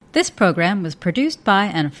This program was produced by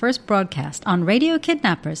and first broadcast on Radio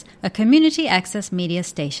Kidnappers, a community access media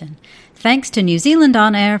station. Thanks to New Zealand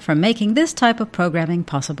On Air for making this type of programming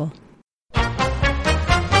possible.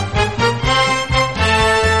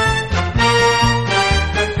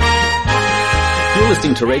 You're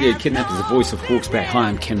listening to Radio Kidnappers, the voice of Hawke's Bay. Hi,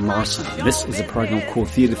 I'm Ken Morrison. This is a program called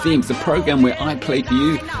Theatre Themes, the program where I play for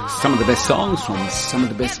you some of the best songs from some of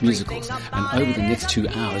the best musicals. And over the next 2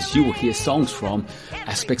 hours, you will hear songs from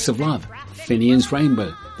Aspects of Love, Finians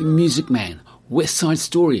Rainbow, The Music Man, West Side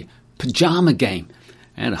Story, Pajama Game,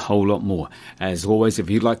 and a whole lot more. As always, if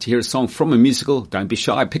you'd like to hear a song from a musical, don't be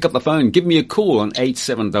shy. Pick up the phone, give me a call on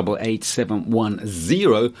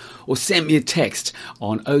 8788-710 or send me a text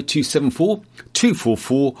on 0274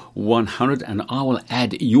 244 100 and I will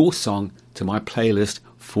add your song to my playlist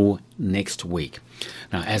for next week.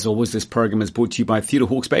 Now, as always, this program is brought to you by Theatre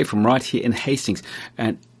Hawke's Bay from right here in Hastings.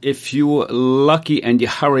 And if you're lucky and you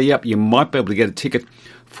hurry up, you might be able to get a ticket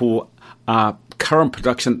for our current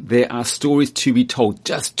production, There Are Stories to Be Told.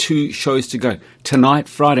 Just 2 shows to go. Tonight,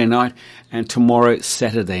 Friday night, and tomorrow,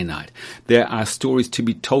 Saturday night. There Are Stories to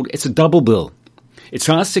Be Told. It's a double bill. It's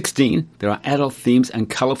R16. There are adult themes and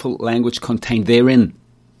colourful language contained therein.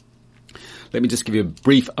 Let me just give you a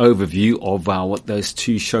brief overview of what those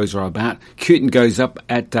 2 shows are about. Curtain goes up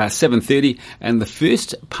at 7:30, and the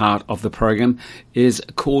first part of the program is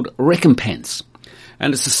called Recompense.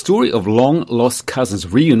 And it's a story of long-lost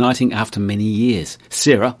cousins reuniting after many years.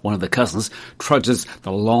 Sarah, one of the cousins, trudges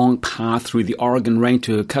the long path through the Oregon rain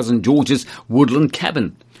to her cousin George's woodland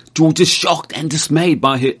cabin. George is shocked and dismayed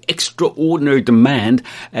by her extraordinary demand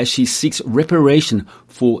as she seeks reparation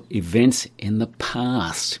for events in the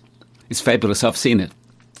past. It's fabulous. I've seen it.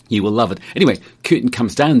 You will love it. Anyway, curtain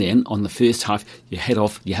comes down then on the first half. You head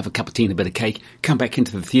off, you have a cup of tea and a bit of cake, come back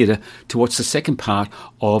into the theatre to watch the second part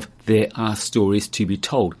of There Are Stories to Be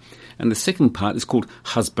Told. And the second part is called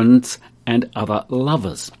Husbands and Other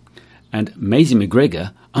Lovers. And Maisie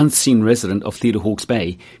McGregor, unseen resident of Theatre Hawke's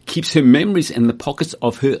Bay, keeps her memories in the pockets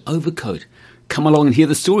of her overcoat. Come along and hear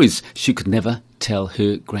the stories she could never tell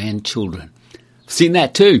her grandchildren. I've seen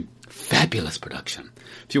that too. Fabulous production.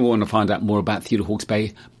 If you want to find out more about Theatre Hawke's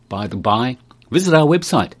Bay, by the by, visit our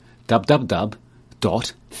website,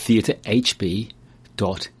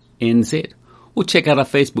 www.theatrehb.nz, or check out our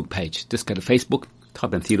Facebook page. Just go to Facebook,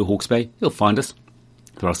 type in Theatre Hawke's Bay, you'll find us.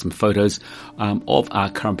 There are some photos of our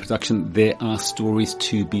current production. There Are Stories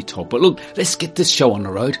to Be Told. But look, let's get this show on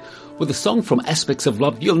the road with a song from Aspects of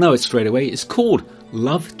Love. You'll know it straight away. It's called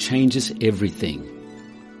Love Changes Everything.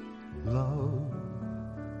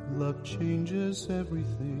 Love changes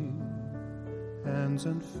everything. Hands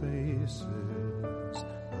and faces, earth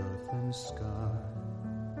and sky.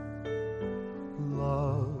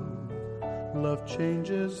 Love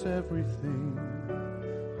changes everything.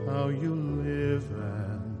 How you live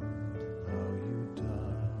and how you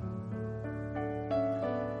die.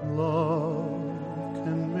 Love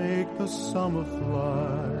can make the summer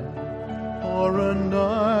fly, or a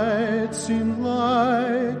night seem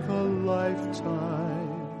like a lifetime.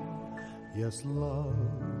 Yes, love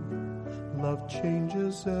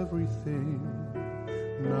changes everything.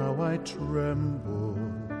 Now I tremble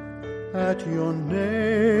at your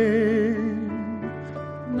name.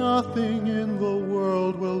 Nothing in the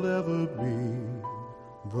world will ever be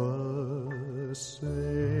the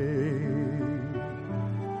same.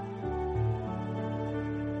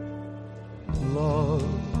 Love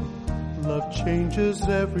changes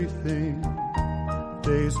everything.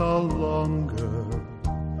 Days are longer,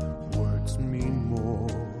 words mean more.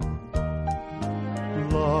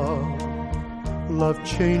 Love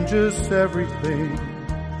changes everything.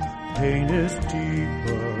 Pain is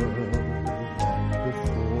deeper than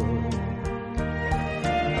before.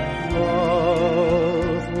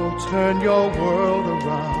 Love will turn your world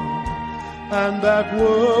around, and that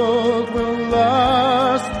world will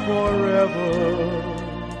last forever.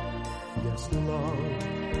 Yes,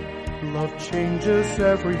 love changes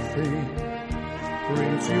everything.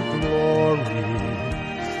 Brings you glory,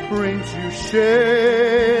 brings you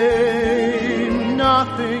shame.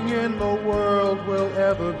 Nothing in the world will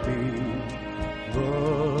ever be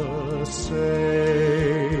the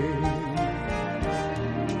same.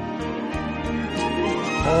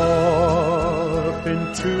 Up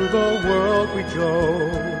into the world we go,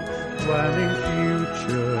 planning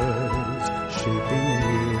futures, shaping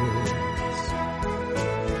years.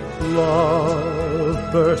 Love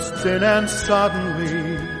bursts in and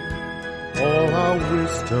suddenly all our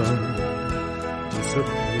wisdom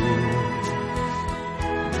disappears.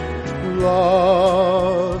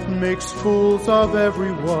 Love makes fools of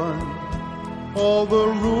everyone. All the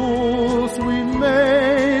rules we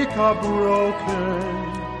make are broken.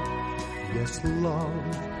 Yes,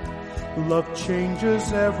 love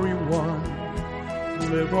changes everyone.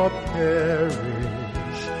 Live or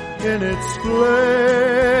perish in its flame.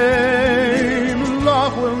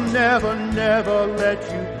 Love will never, never let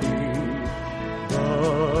you be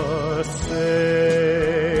the same.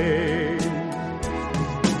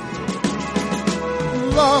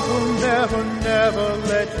 Love will never, never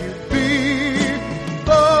let you be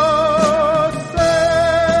the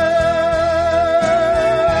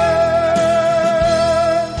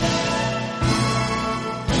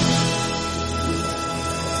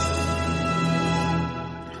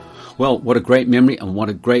Well, what a great memory and what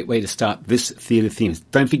a great way to start this Theatre Themes.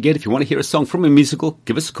 Don't forget, if you want to hear a song from a musical,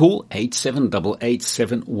 give us a call,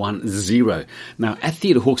 8788-710. Now, at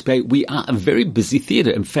Theatre Hawke's Bay, we are a very busy theatre.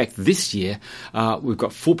 In fact, this year, we've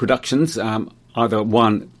got 4 productions. Either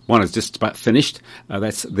one is just about finished.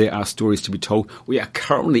 There are stories to be told. We are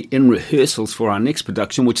currently in rehearsals for our next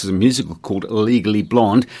production, which is a musical called Legally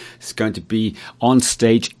Blonde. It's going to be on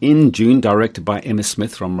stage in June, directed by Emma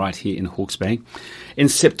Smith from right here in Hawke's Bay. In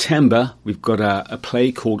September, we've got a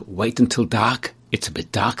play called Wait Until Dark. It's a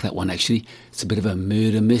bit dark, that one, actually. It's a bit of a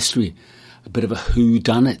murder mystery, a bit of a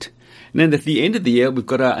whodunit. And then at the end of the year, we've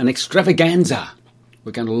got an extravaganza.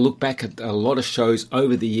 We're going to look back at a lot of shows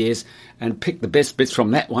over the years and pick the best bits from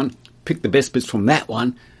that one, pick the best bits from that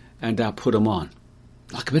one, and put them on.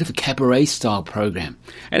 Like a bit of a cabaret-style program.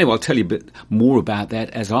 Anyway, I'll tell you a bit more about that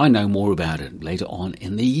as I know more about it later on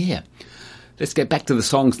in the year. Let's get back to the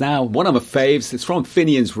songs now. One of my faves, it's from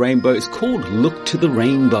Finians Rainbow. It's called Look to the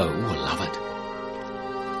Rainbow. Oh, I love it.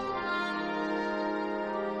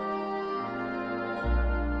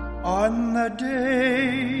 On the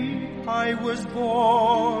day I was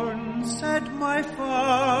born, said my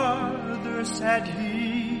father, said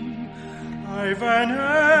he, I've an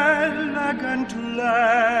elegant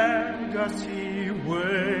legacy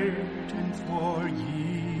waiting for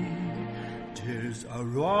ye. 'Tis a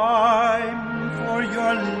rhyme for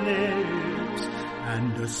your lips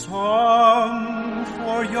and a song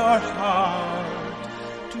for your heart,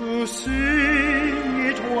 to sing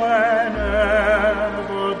it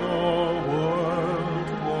whenever the world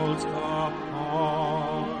falls apart.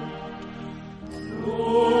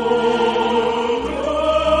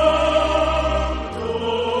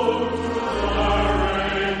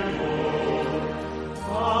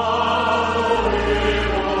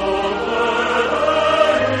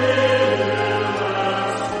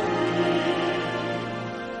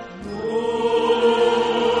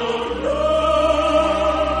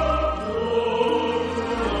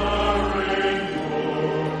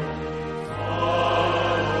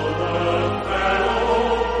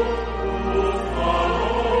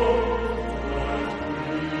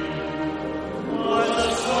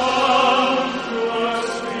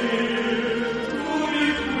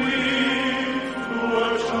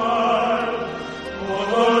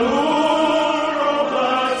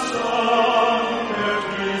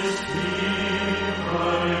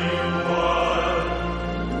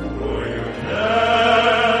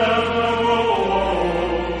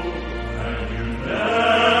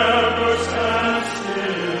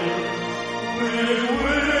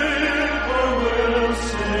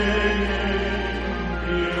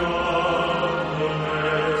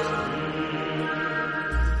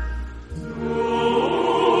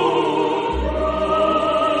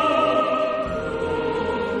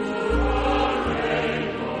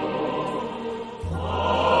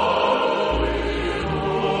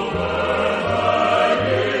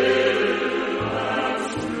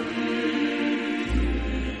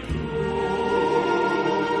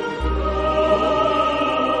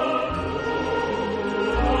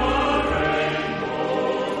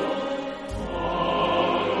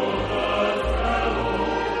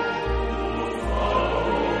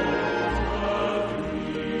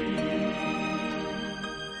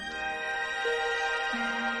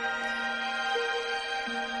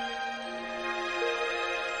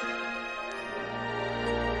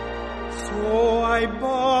 So I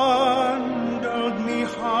bundled me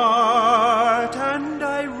heart and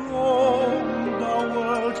I roamed the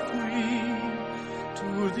world free,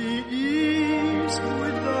 to the east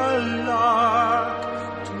with the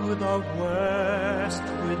lark, to the west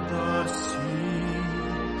with the sea.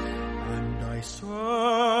 And I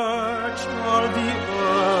searched all the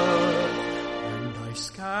earth and I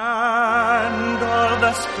scanned all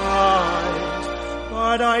the skies,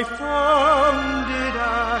 but I found it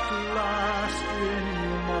at last in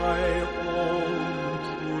my own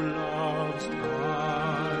true love's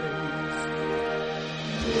eyes.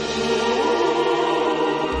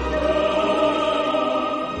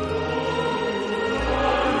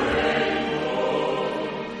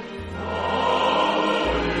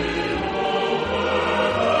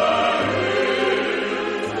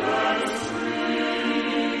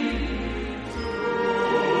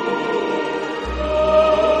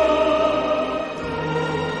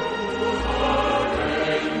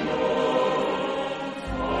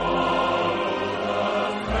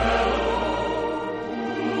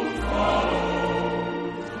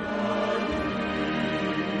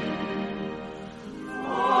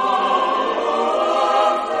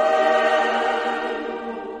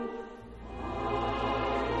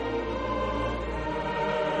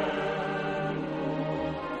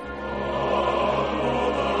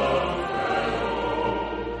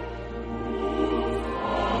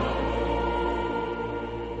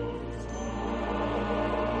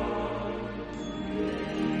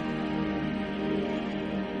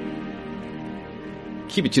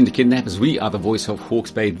 Keep it tuned to Kidnappers. We are the voice of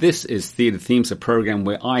Hawke's Bay. This is Theatre Themes, a program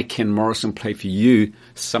where I, Ken Morrison, play for you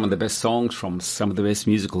some of the best songs from some of the best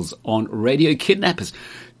musicals on Radio Kidnappers.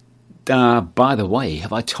 By the way,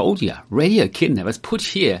 have I told you, Radio Kidnappers put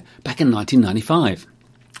here back in 1995.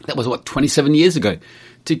 That was, 27 years ago,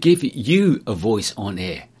 to give you a voice on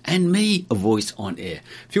air and me a voice on air.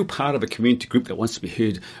 If you're part of a community group that wants to be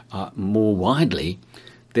heard more widely,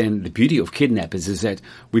 then the beauty of Kidnappers is that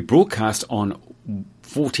we broadcast on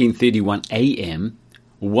 1431 AM,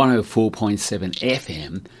 104.7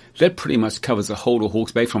 FM. That pretty much covers the whole of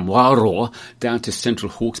Hawke's Bay, from Wairoa down to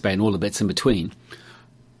Central Hawke's Bay and all the bits in between.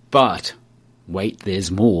 But, wait, there's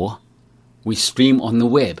more. We stream on the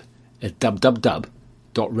web at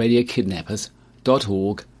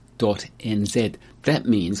www.radiokidnappers.org.nz. That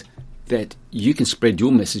means that you can spread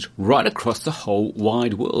your message right across the whole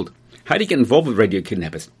wide world. How do you get involved with Radio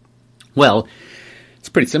Kidnappers? Well, it's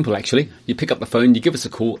pretty simple, actually. You pick up the phone, you give us a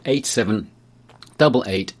call,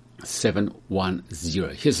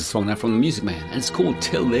 8788-710. Here's a song now from the Music Man, and it's called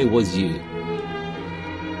Till There Was You.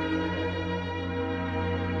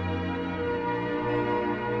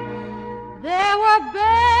 There were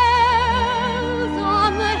bells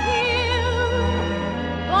on the hill,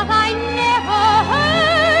 but I never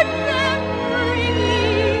heard them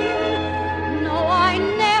ringing. No, I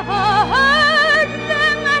never heard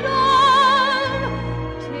them at all,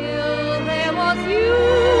 till there was you.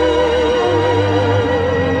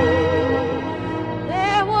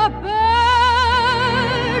 There were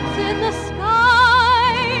birds in the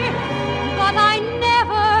sky, but I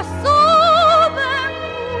never saw them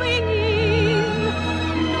winging.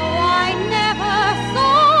 No, I never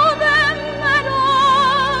saw them at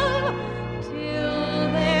all,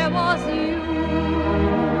 till there was you.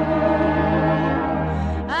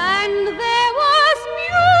 And there was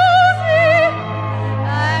music,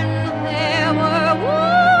 and there were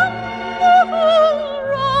wonderful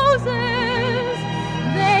roses.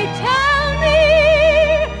 They tell me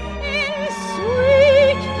in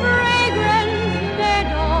sweet fragrant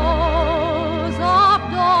meadows of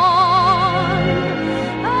dawn.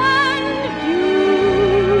 And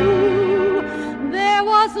you, there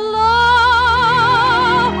was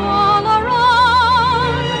love all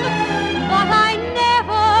around, but I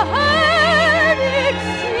never heard it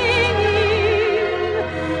singing.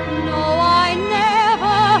 No, I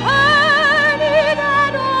never heard it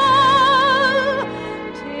at all,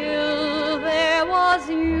 till there was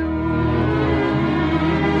you.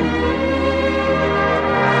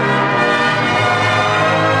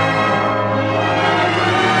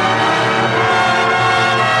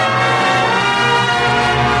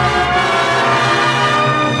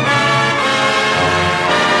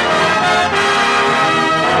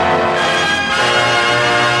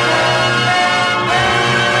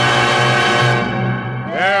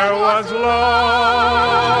 There was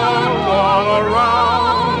love all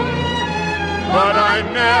around, but I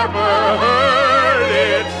never heard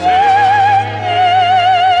it singing.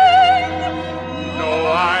 No,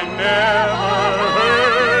 I never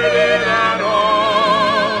heard it at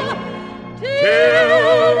all,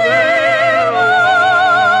 till there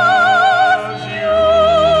was you.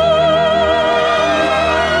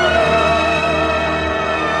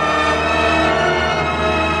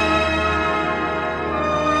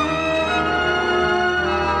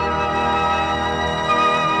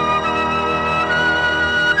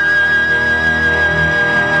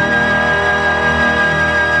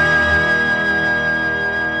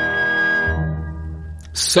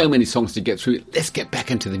 So many songs to get through. Let's get back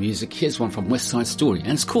into the music. Here's one from West Side Story,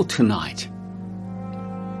 and it's called Tonight.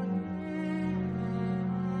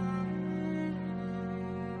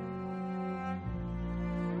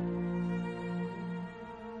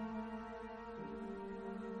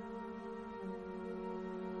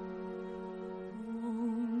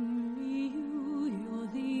 Only you, you're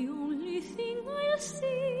the only thing I'll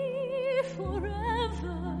see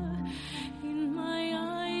forever. In my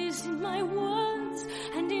eyes, in my words,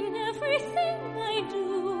 and in everything I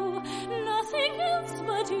do. Nothing else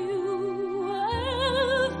but you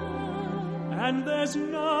ever. And there's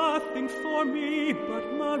nothing for me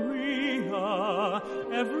but Maria.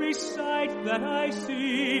 Every sight that I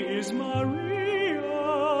see is Maria.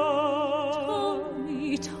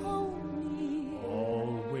 Tommy,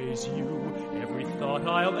 Always you, every thought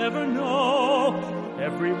I'll ever know.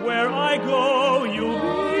 Everywhere I go,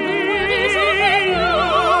 you'll be you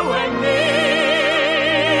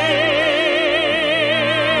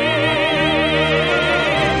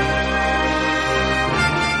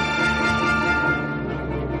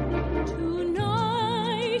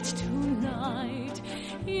and tonight,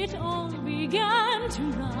 it all began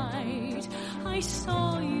tonight. I saw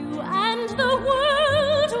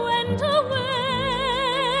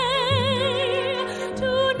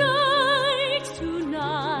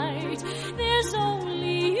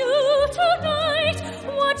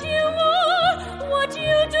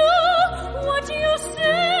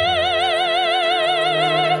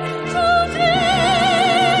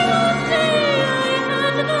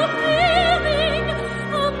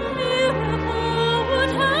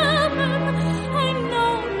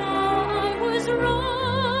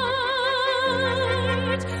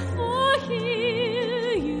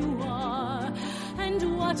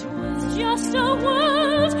what was just a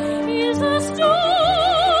world is a star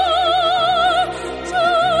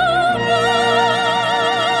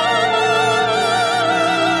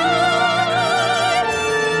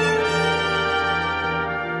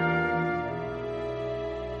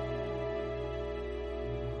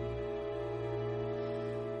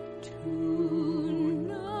tonight.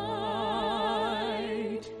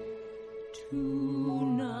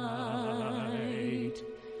 Tonight,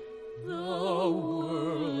 the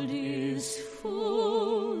world is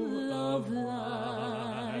full of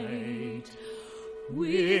light,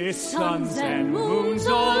 with suns and moons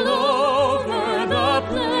all over the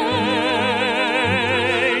place.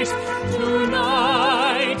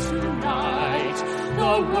 Tonight, tonight,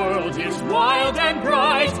 the world is wild and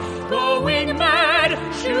bright, going mad,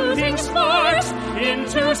 shooting sparks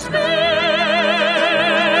into space.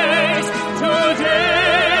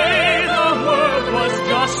 Today the world was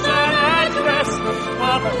just an address, a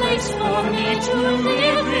place for me to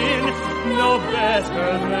live in, no better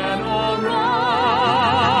than alright.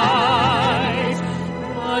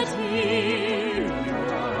 But here you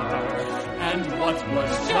are, and what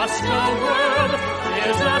was just a world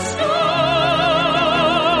is a star.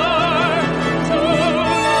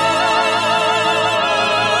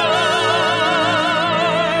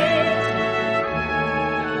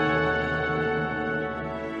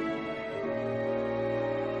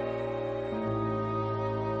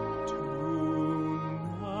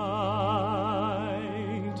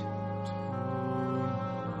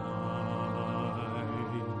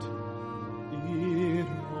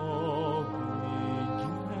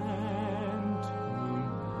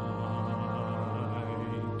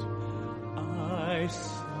 I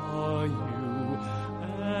saw you,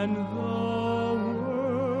 and the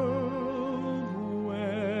world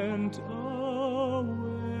went away.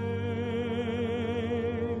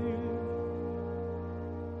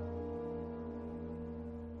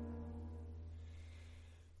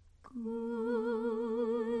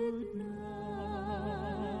 Good night,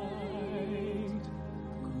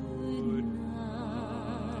 good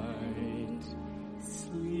night,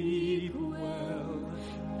 sleep well,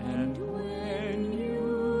 and when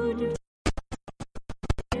you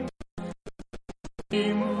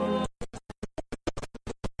dream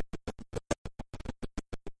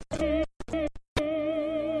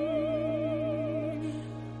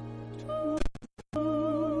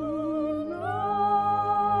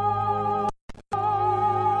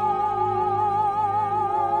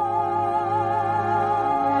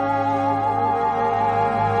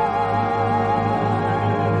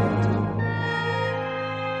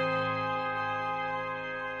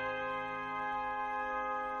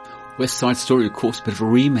West Side Story, of course, a bit of a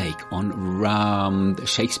remake on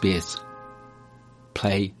Shakespeare's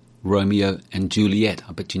play Romeo and Juliet.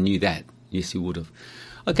 I bet you knew that. Yes, you would have.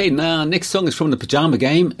 Okay, now next song is from the Pajama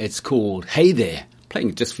Game. It's called Hey There. Playing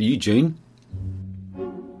it just for you, June.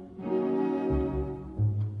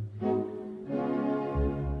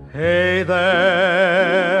 Hey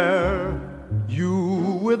there,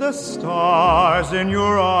 you with the stars in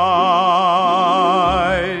your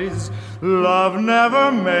eyes. Love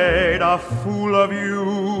never made a fool of you.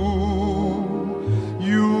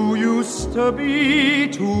 You used to be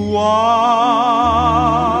too wise.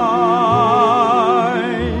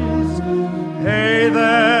 Hey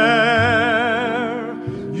there,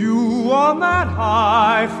 you on that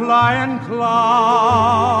high-flying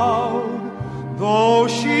cloud. Though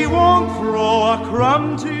she won't throw a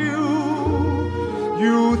crumb to you,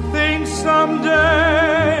 you think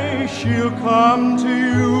someday she'll come to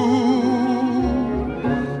you.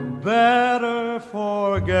 Better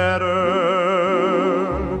forget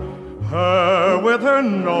her with her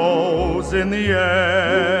nose in the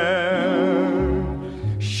air.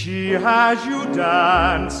 She has you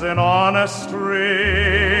dancing on a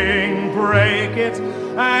string. Break it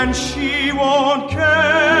and she won't care.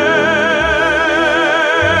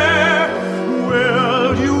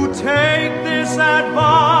 Will you take this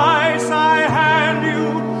advice I hand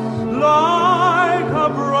you like a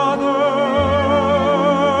brother?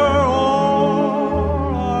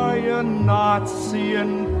 Not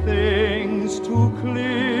seeing things too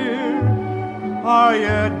clear? Are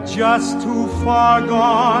you just too far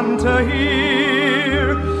gone to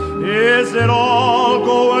hear? Is it all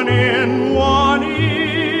going in one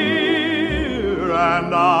ear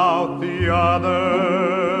and out the other?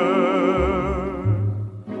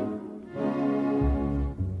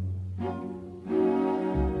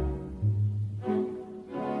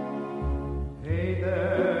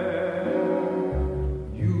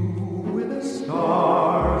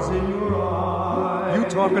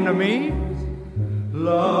 Talking to me?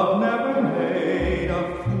 Love never made a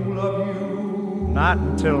Not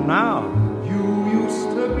until now. You used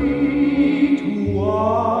to be too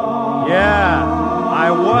wise. Yeah,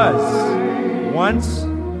 I was. Once.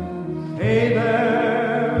 Hey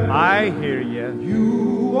there. I hear you.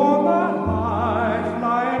 You on that high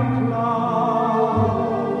flying cloud.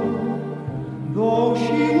 Though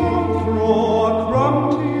she won't throw a crumb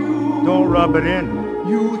to you. Don't rub it in.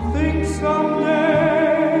 You think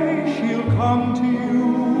someday she'll come to you.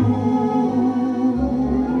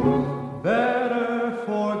 Better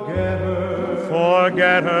forget her.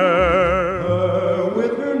 Forget her. Her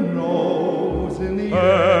with her nose in the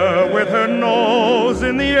Her air. with her nose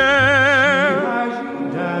in the air. As you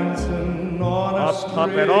dancing on a string.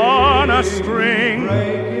 Puppet on a string.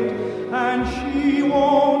 Break it and she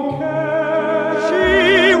won't care.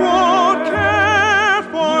 She won't care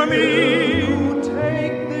for me. You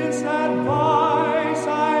take this advice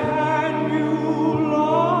I hand you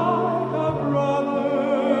like a brother.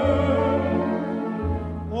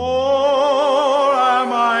 Or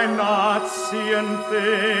am I not seeing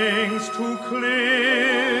things too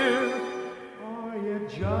clear? Are you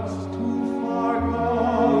just too far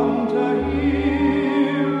gone to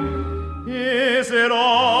hear? Is it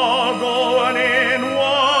all going in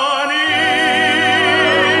one ear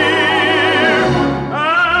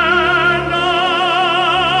and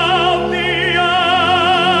out the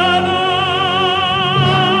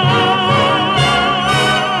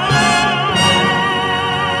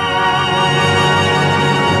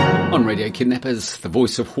other? On Radio Kidnappers, the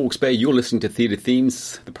voice of Hawke's Bay, you're listening to Theatre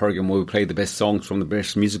Themes, the programme where we play the best songs from the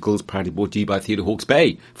best musicals, proudly brought to you by Theatre Hawke's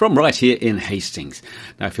Bay, from right here in Hastings.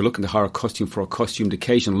 Now, if you're looking to hire a costume for a costumed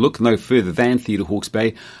occasion, look no further than Theatre Hawke's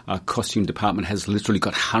Bay. Our costume department has literally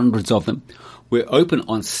got hundreds of them. We're open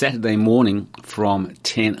on Saturday morning from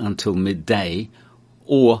 10 until midday,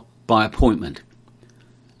 or by appointment.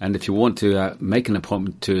 And if you want to make an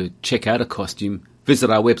appointment to check out a costume, visit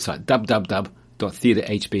our website,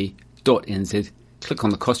 www.theatrehb.nz. Click on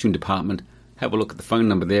the costume department, have a look at the phone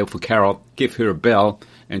number there for Carol, give her a bell,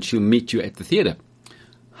 and she'll meet you at the theatre.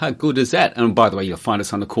 How good is that? And by the way, you'll find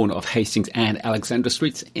us on the corner of Hastings and Alexandra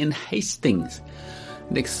Streets in Hastings.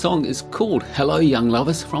 Next song is called Hello Young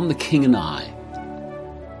Lovers from The King and I.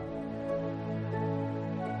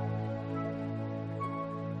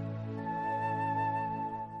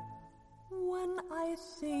 When I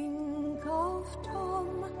think of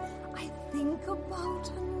Tom, I think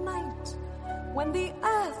about a night when the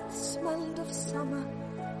earth smelled of summer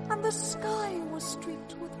and the sky was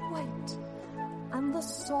streaked with white, and the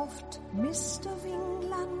soft mist of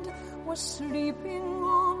England was sleeping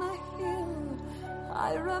on a hill.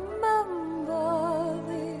 I remember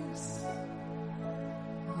this,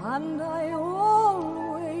 and I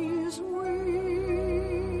always will.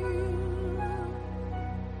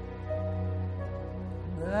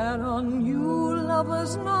 There are new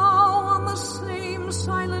lovers now on the same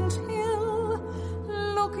silent hill,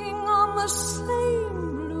 looking on the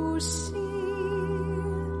same blue sea.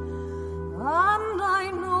 And I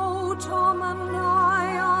know Tom and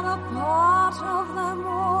I are a part of them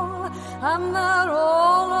all, and they're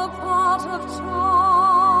all a part of Tom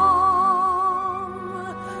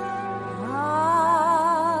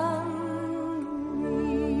and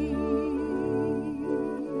me.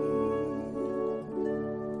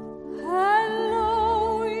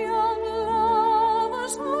 Hello, young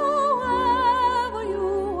lovers, whoever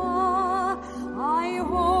you are, I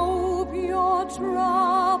hope your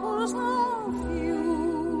troubles are few.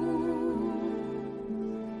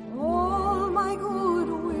 All my good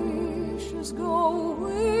wishes go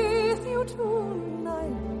with you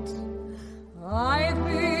tonight. I've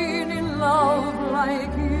been in love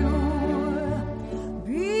like you.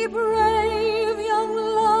 Be brave, young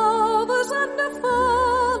lovers, and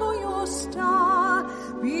follow your star.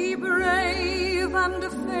 Be brave and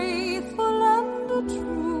faithful and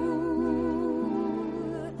true.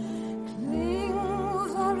 Cling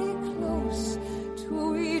very close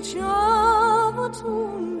to each other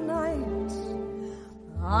tonight.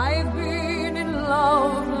 I've been in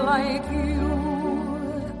love like you.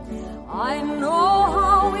 I know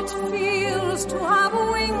how it feels to have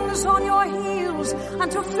wings on your heels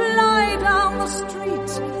and to fly down the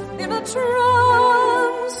street in a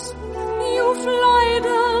trance. You fly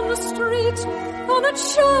down the street on a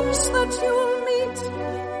chance that you'll meet,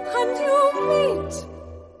 and you meet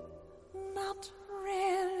not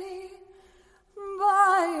really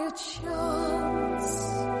by chance.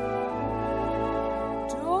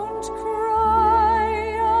 Don't cry,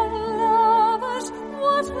 young lovers,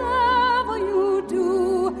 whatever you do.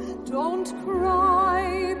 Don't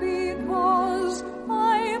cry because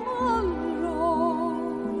I'm alone.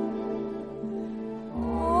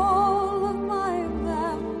 All of my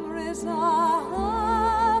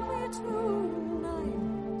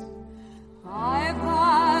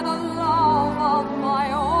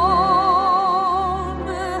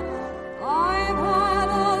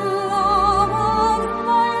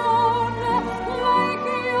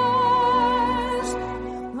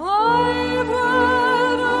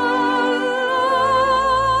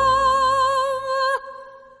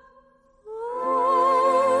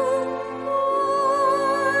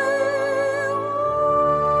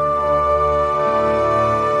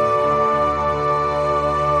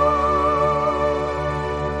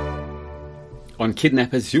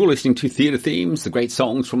Kidnappers. You're listening to Theatre Themes, the great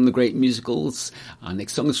songs from the great musicals. Our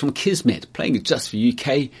next song is from Kismet, playing it just for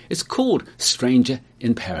UK. It's called Stranger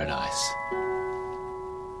in Paradise.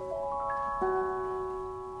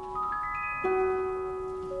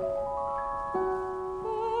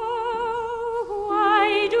 Oh,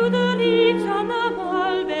 why do the leaves on the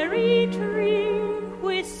mulberry tree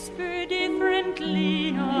whisper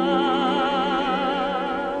differently now?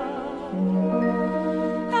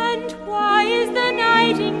 And why is the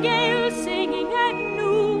nightingale singing at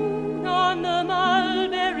noon on the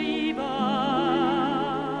mulberry bough?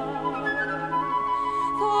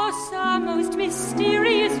 For some most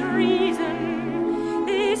mysterious reason,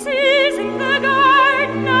 this isn't the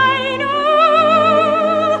garden I know.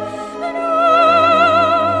 No,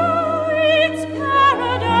 it's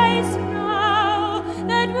paradise now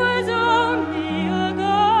that was only a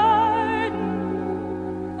garden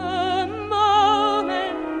a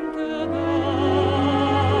moment ago.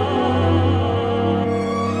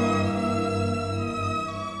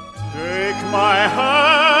 Take my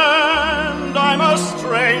hand, I'm a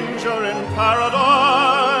stranger in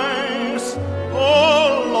paradise,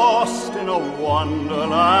 all lost in a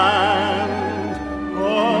wonderland,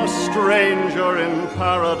 a stranger in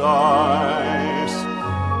paradise.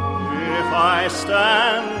 If I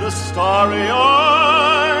stand starry-eyed,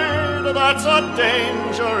 that's a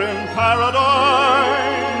danger in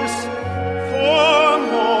paradise, for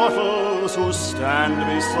mortals who stand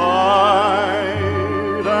beside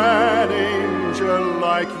an angel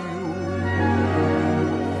like you.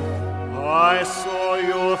 I saw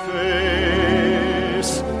your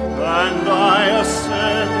face and I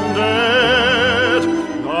ascended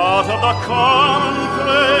out of the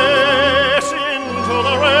commonplace into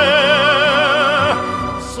the rare.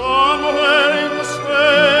 Somewhere in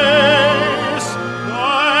space I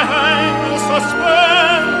hang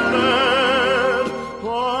suspended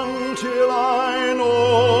until I know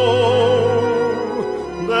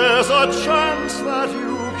there's a chance that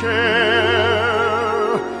you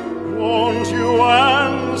care. Won't you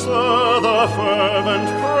answer the fervent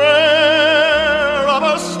prayer of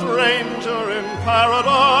a stranger in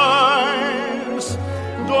paradise?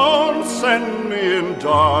 Don't send me in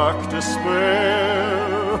dark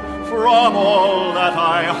despair from all that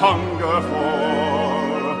I hunger for,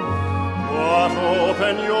 but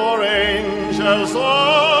open your angel's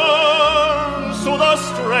arms to the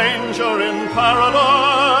stranger in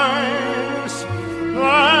paradise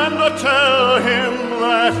and tell him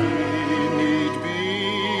that he need be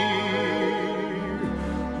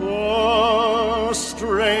a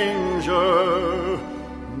stranger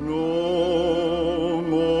no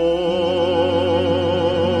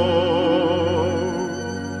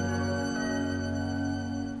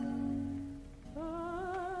I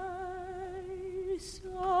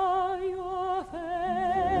saw your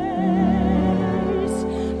face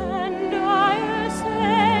and I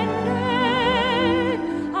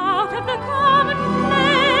ascended out of the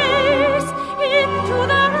commonplace into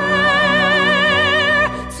the rare.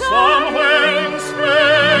 Somewhere in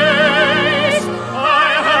space I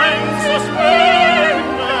hang suspended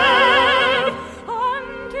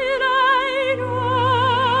Until I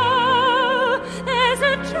know there's a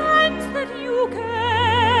chance that you care.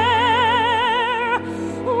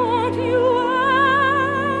 Won't you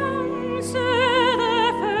answer the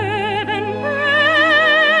fervent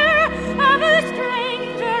prayer of a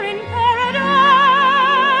stranger in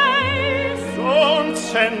paradise? Don't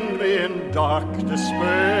send me in dark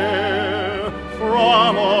despair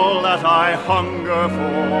from all that I hunger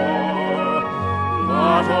for,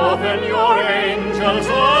 but open your angel's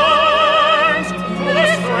arms to the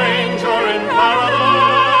stranger in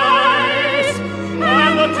paradise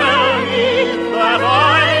and tell me that I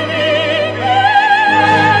need be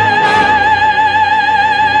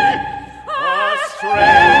a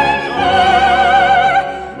stranger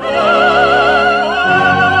no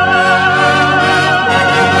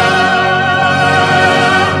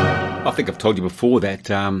I think I've told you before that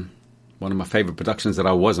one of my favourite productions that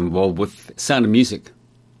I was involved with, Sound of Music,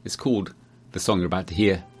 is called the song you're about to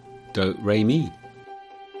hear, Do Re Mi.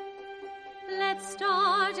 Let's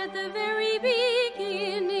start at the very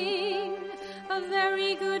beginning. A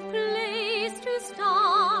very good place to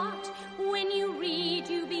start. When you read,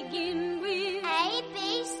 you begin with A,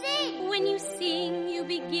 B, C. When you sing, you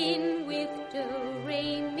begin with Do,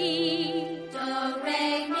 Re, Mi. Do,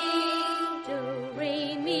 Re, Mi. Do,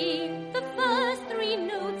 Re, Mi. The first three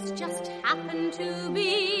notes just happen to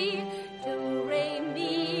be Do, Re,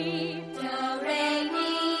 Mi. Do, Re,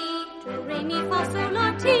 Mi. Do, Re, Mi, Fa, Sol,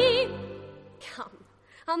 La, Ti. Come,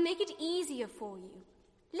 I'll make it easier for you.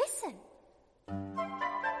 Listen.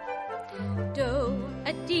 Do,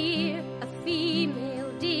 deer, a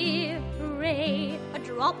female deer, ray, a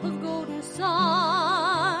drop of golden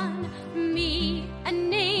sun. Me, a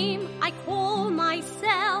name I call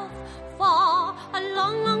myself, far, a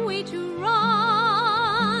long, long way to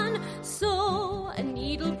run. So, a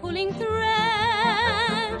needle pulling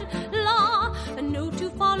thread, la, a note to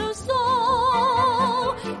follow, so,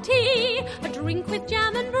 tea, a drink with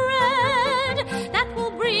jam and bread, that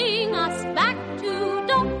will bring us back to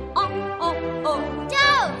dough.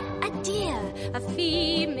 Dough! A deer, a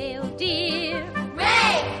female deer,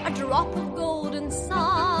 Ray! a drop of golden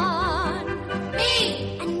sun.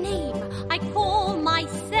 Me! A name I call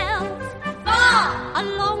myself, Far! a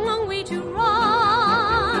long, long way to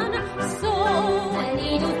run. So, A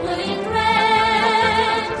needle pulling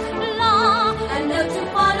thread, la, a note to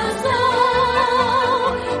follow, so,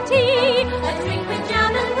 tea, a drink with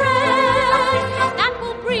jam and bread, bread. that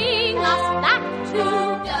will bring us back to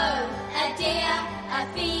Dough, a deer, a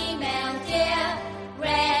female deer,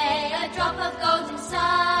 Ray, a drop of golden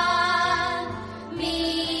sun. Me,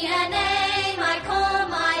 a name I call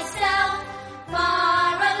myself, far,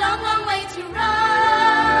 a long, long way to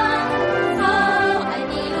run. So, a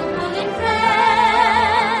needle pulling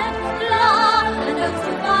thread, la, a note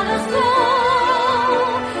to follow, so,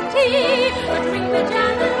 tea, a drink with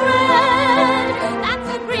jam and bread, that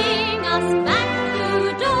will bring us back to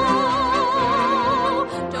dough.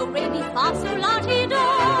 Do, re, mi, fa, sol, la, ti, do.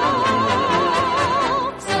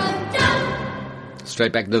 so dough.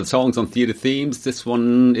 Straight back to the songs on Theatre Themes. This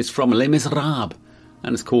one is from Les Miserables,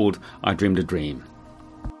 and it's called I Dreamed a Dream.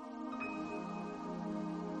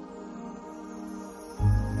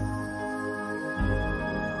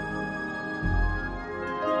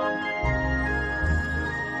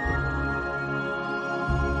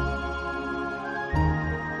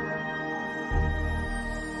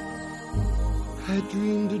 I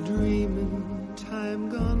dreamed a dream in time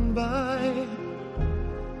gone by,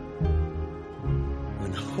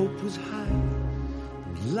 when hope was high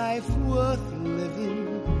and life worth living.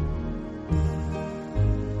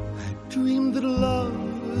 I dreamed that love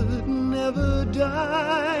would never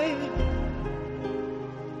die.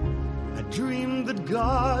 I dreamed that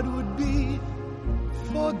God would be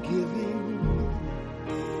forgiving.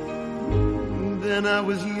 Then I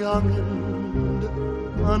was young and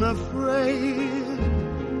unafraid,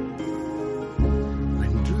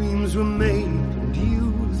 when dreams were made and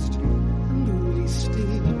used and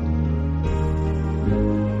wasted.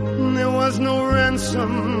 There was no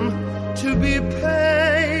ransom to be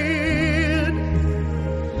paid,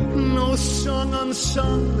 no song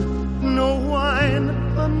unsung, no wine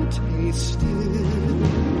untasted.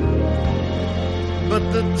 But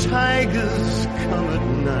the tigers come at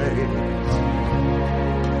night,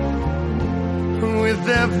 with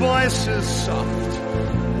their voices soft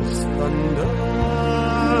as thunder,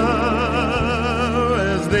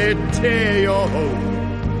 as they tear your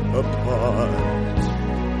hope apart,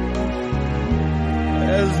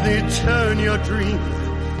 as they turn your dream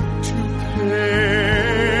to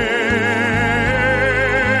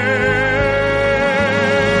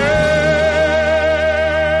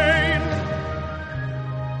pain.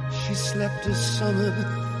 She slept a summer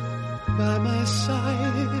by my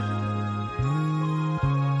side.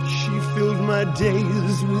 She filled my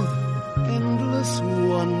days with endless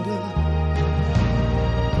wonder.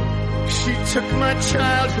 She took my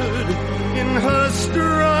childhood in her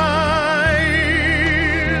stride,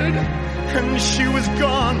 and she was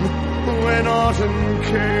gone when autumn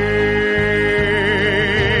came.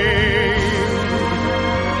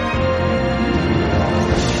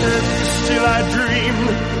 And still I dream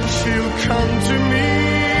she'll come to me,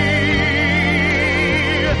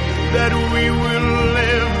 that we will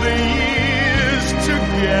live the years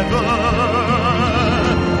together.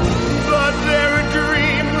 But there are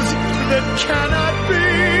dreams that cannot be,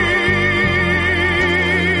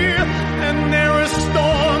 and there are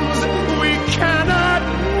storms we cannot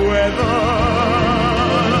weather.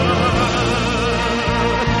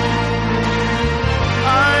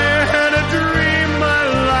 I had a dream my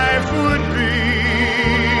life would be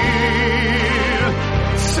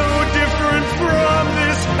so different from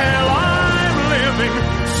this hell I'm living,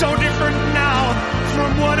 so different now from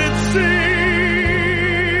what it seemed.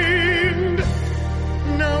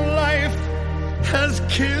 Now life has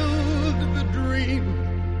killed the dream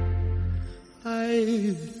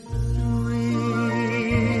I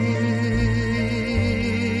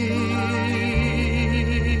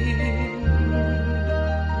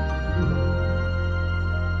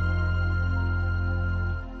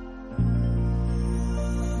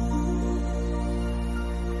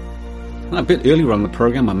dreamed. A bit earlier on the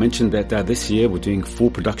program, I mentioned that this year we're doing 4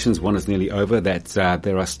 productions. One is nearly over. That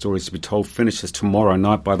There Are Stories to Be Told finishes tomorrow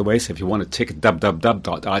night, by the way. So if you want a ticket,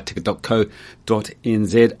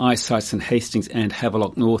 www.iticket.co.nz, iSites in Hastings and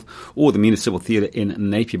Havelock North, or the Municipal Theatre in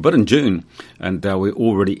Napier. But in June, and we're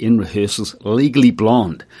already in rehearsals, Legally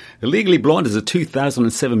Blonde. Legally Blonde is a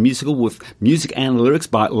 2007 musical with music and lyrics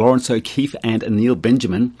by Lawrence O'Keefe and Neil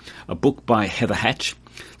Benjamin, a book by Heather Hatch.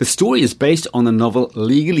 The story is based on the novel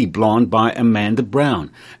Legally Blonde by Amanda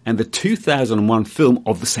Brown and the 2001 film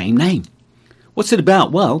of the same name. What's it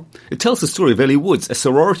about? Well, it tells the story of Ellie Woods, a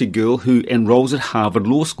sorority girl who enrolls at Harvard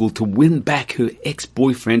Law School to win back her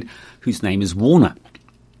ex-boyfriend, whose name is Warner.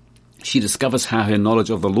 She discovers how her knowledge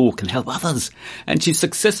of the law can help others, and she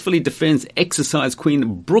successfully defends exercise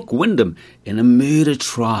queen Brooke Wyndham in a murder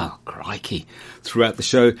trial. Crikey. Throughout the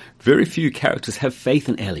show, very few characters have faith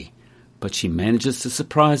in Ellie, but she manages to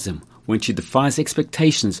surprise them when she defies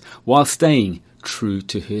expectations while staying true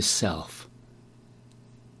to herself.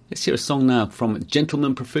 Let's hear a song now from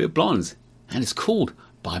Gentlemen Prefer Blondes, and it's called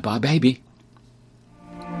Bye Bye Baby.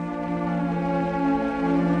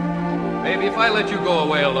 Baby, if I let you go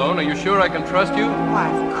away alone, are you sure I can trust you? Why,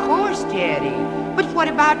 of course, Daddy. But what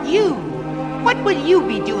about you? What will you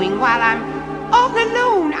be doing while I'm all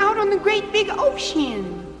alone out on the great big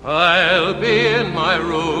ocean? I'll be in my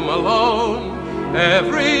room alone,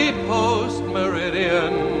 every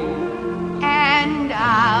post-meridian. And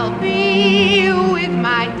I'll be with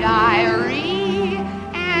my diary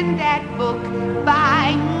and that book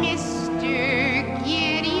by Mr.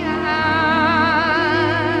 Gideon.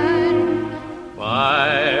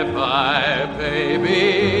 Bye-bye,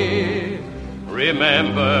 baby.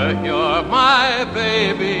 Remember, you're my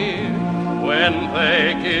baby. When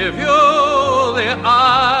they give you the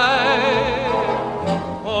eye,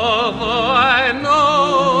 although I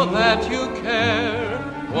know that you care,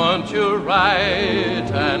 won't you write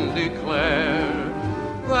and declare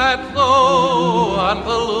that though on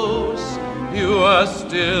the loose you are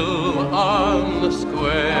still on the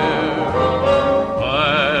square?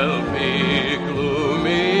 I'll be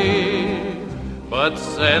gloomy, but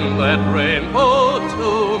send that rainbow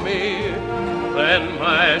to me, then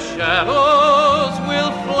my shadows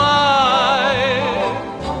will fly.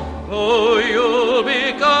 Oh, you'll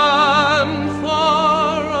be gone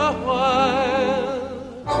for a while.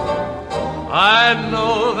 I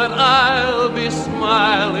know that I'll be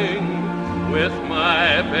smiling with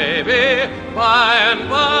my baby by and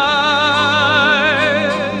by.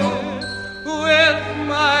 With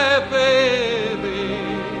my baby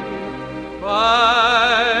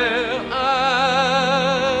by and by.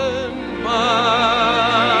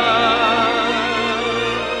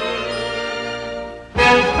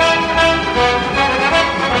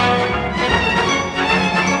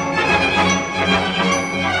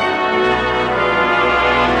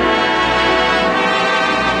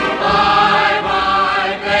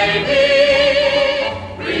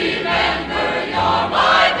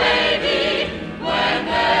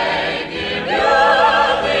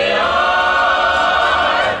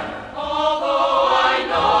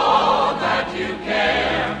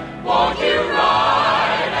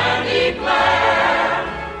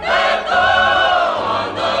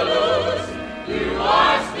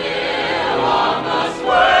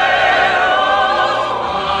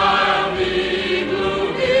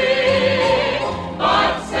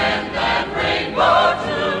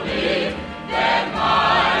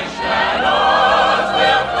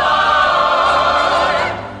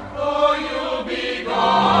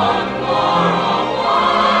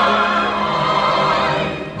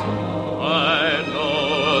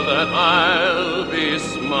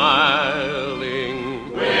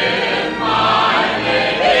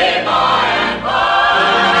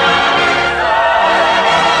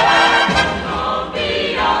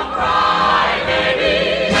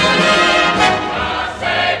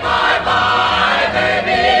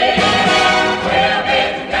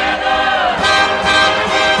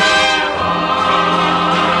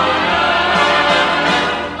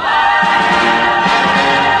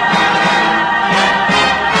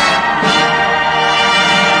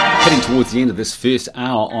 Towards the end of this first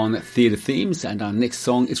hour on Theatre Themes, and our next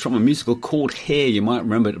song is from a musical called Hair. You might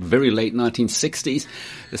remember it, very late 1960s.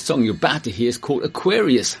 The song you're about to hear is called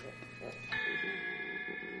Aquarius.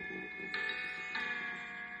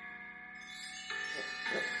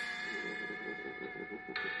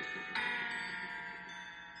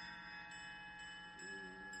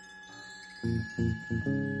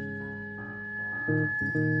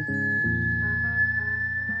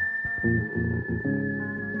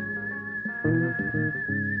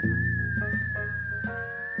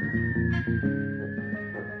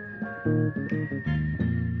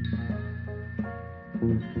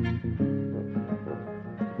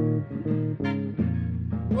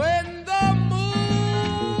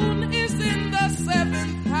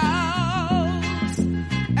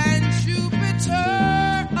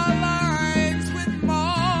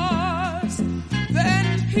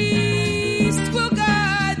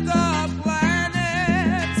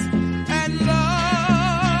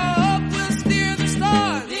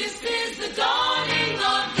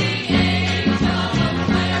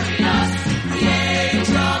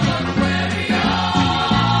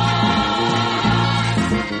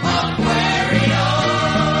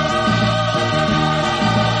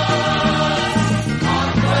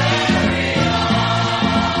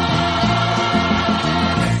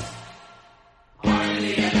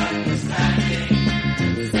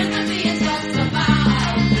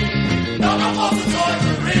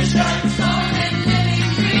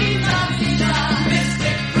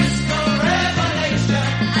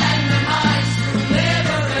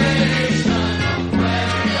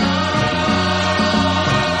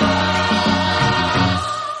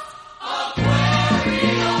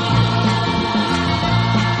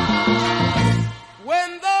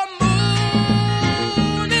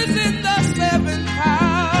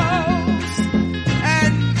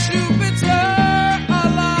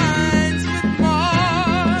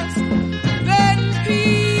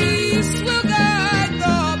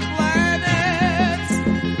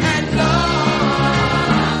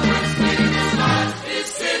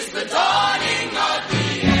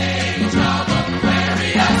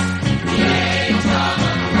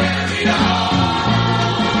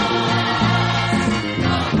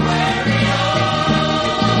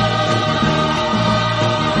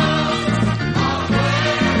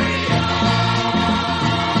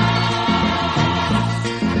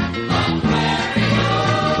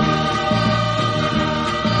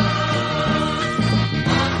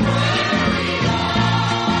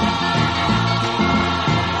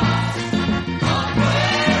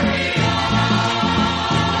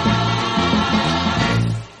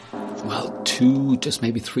 just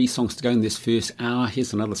maybe 3 songs to go in this first hour.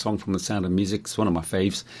 Here's another song from The Sound of Music. It's one of my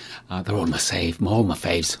faves. They're all my faves.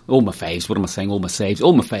 All my faves. What am I saying? All my faves.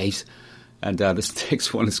 All my faves. And this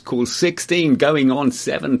next one is called 16 Going on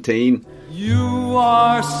 17. You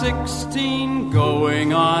are 16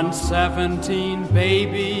 going on 17,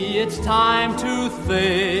 baby, it's time to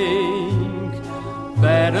think.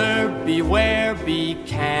 Better beware, be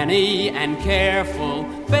canny and careful,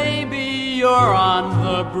 baby, you're on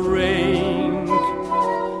the brink.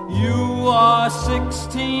 You are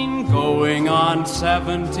 16 going on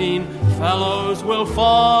 17, fellows will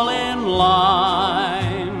fall in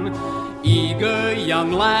line. Eager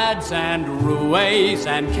young lads and roués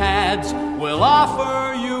and cads will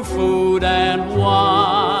offer you food and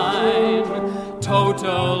wine.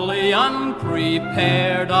 Totally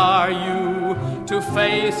unprepared are you to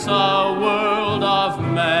face a world of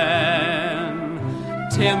men.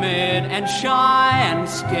 Timid and shy and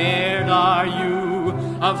scared are you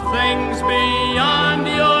of things beyond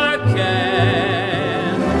your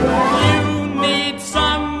ken. You need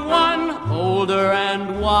someone older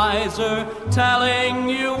and wiser telling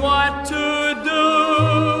you what to do.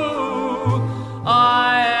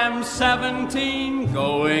 I am 17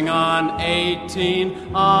 going on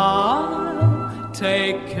 18. I'll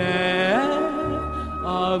take care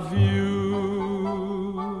of you.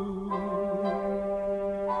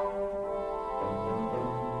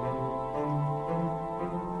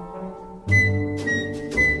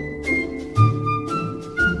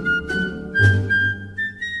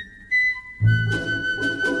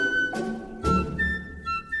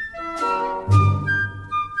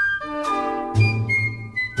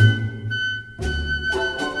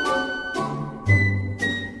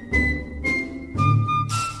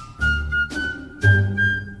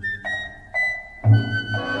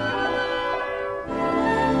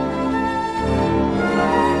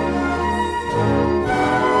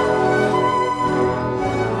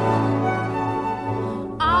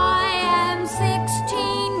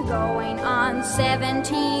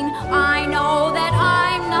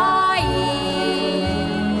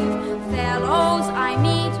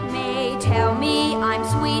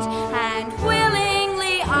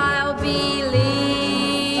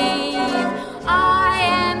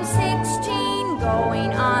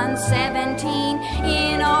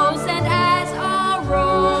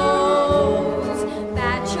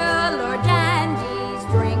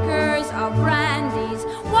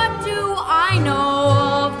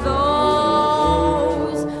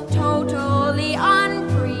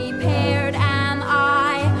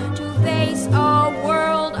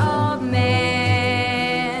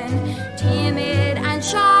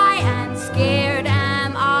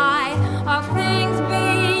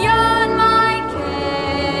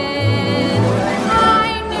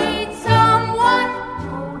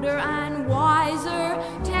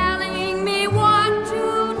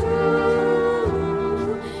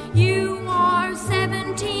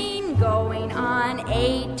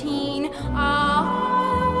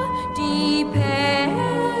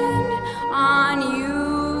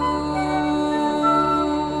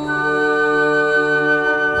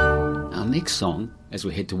 Song, as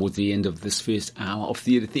we head towards the end of this first hour of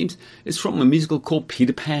Theatre Themes, is from a musical called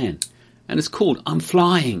Peter Pan, and it's called I'm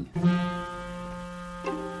Flying.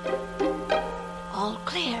 All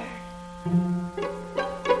clear.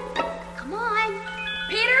 Come on.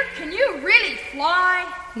 Peter, can you really fly?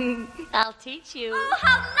 I'll teach you. Oh,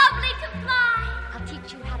 how lovely to fly. I'll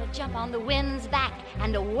teach you how to jump on the wind's back,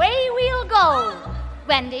 and away we'll go.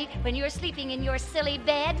 Wendy, when you're sleeping in your silly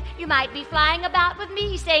bed, you might be flying about with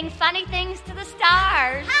me, saying funny things to the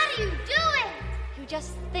stars. How do you do it? You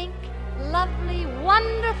just think lovely,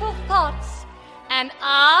 wonderful thoughts, and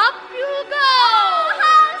up you'll go. Oh,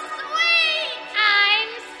 how sweet! I'm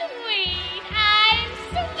sweet. I'm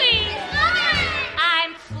sweet.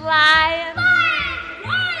 I'm flying.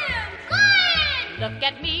 Flying. Look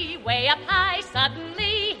at me way up high.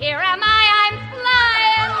 Suddenly, here am I. I'm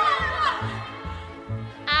flying.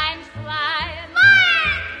 I'm flying.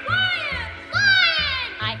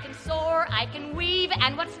 I can soar, I can weave,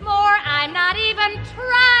 and what's more, I'm not even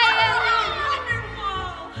trying.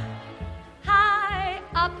 Wonderful! High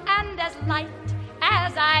up and as light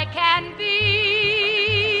as I can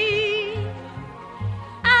be.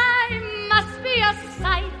 I must be a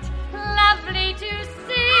sight lovely to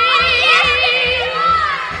see.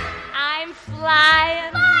 I'm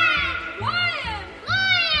flying.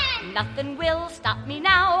 Nothing will stop me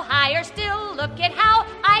now. Higher still, look at how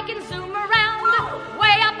I can zoom around.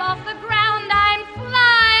 Way up off the ground, I'm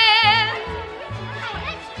flying.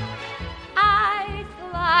 I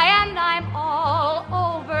fly and I'm all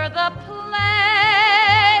over the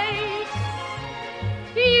place.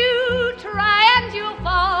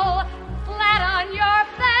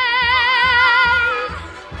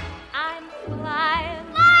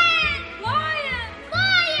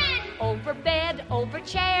 over bed, over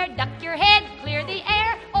chair, duck your head, clear the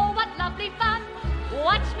air. Oh, what lovely fun.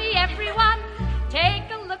 Watch me, everyone. Take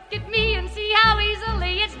a look at me and see how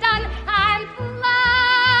easily it's done. I'm flying.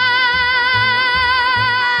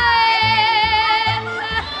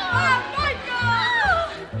 Oh, my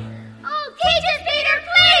God. Oh, teach us, Peter.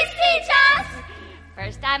 Please teach us.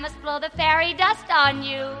 First, I must blow the fairy dust on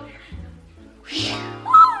you.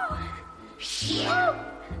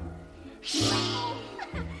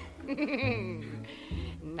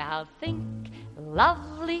 Now think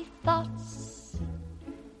lovely thoughts.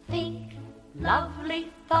 Think lovely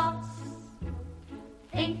thoughts.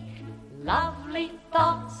 Think lovely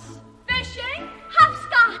thoughts. Fishing,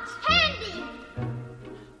 hopscotch, handy.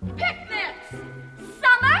 Picnics,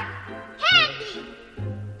 summer, candy.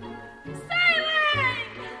 Sailing,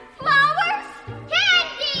 Flowers,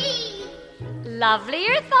 candy.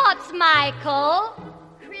 lovelier thoughts, Michael.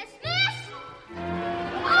 Christmas,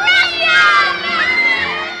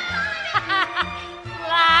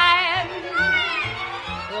 Flying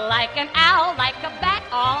like an owl, like a bat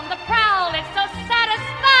on the prowl. It's so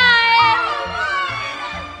satisfying.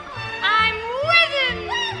 I'm whizzing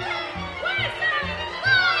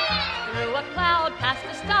through a cloud past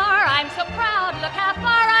a star. I'm so proud. Look how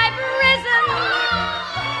far I've risen.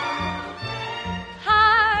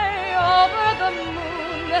 High over the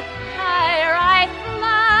moon, higher I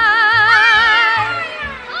fly.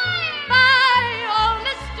 Bye, oh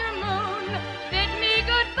Mr. Moon, bid me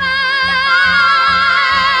goodbye.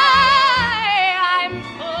 I'm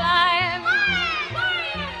flying,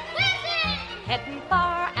 heading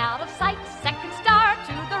far out of sight. Second star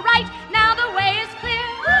to the right, now the way is clear.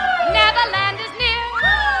 Neverland is near.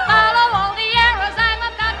 Follow all the arrows, I'm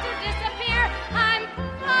about to disappear. I'm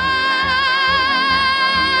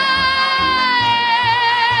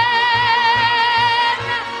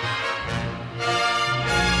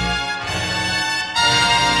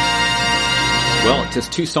Well,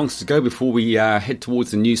 just 2 songs to go before we head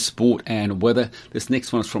towards the news, sport and weather. This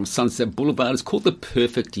next one is from Sunset Boulevard. It's called The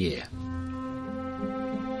Perfect Year.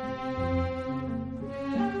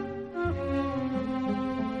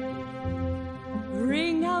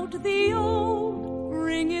 Ring out the old,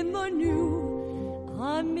 ring in the new,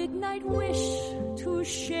 a midnight wish to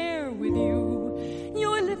share with you.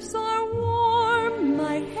 Your lips are warm,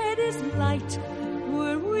 my head is light.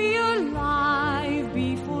 Were we alive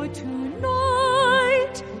before tonight?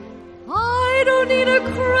 I don't need a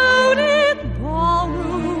crowded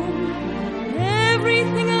ballroom.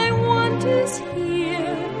 Everything I want is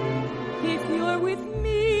here. If you're with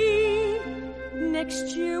me,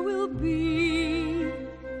 next year will be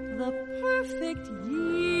the perfect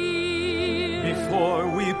year. Before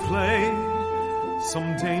we play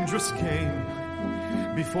some dangerous game,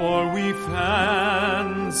 before we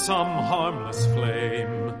fan some harmless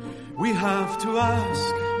flame, we have to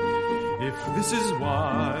ask if this is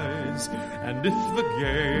wise and if the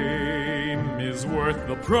game is worth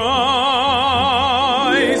the prize.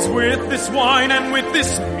 With this wine and with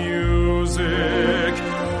this music,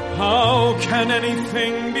 how can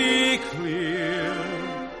anything be clear?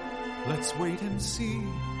 Let's wait and see.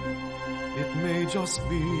 It may just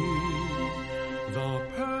be the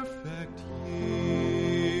perfect year.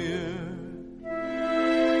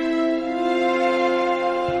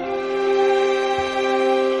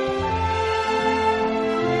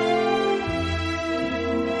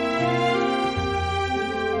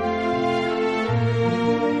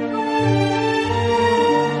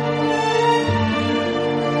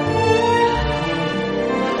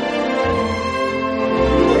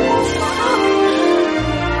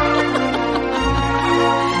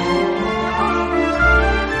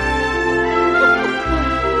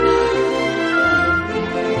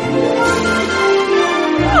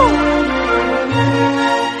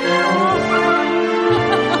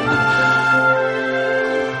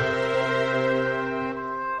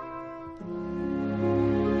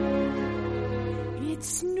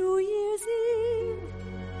 It's New Year's Eve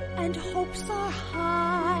and hopes are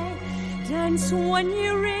high. Dance 1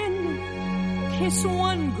 year in, kiss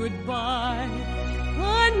one goodbye.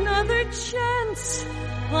 Another chance,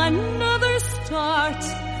 another start.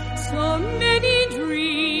 So many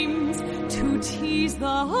dreams to tease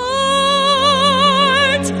the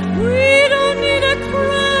heart. We don't need a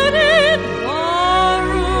crowded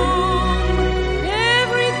ballroom.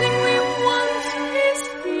 Everything we want is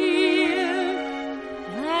here.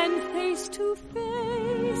 And face to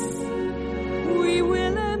face, we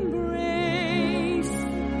will embrace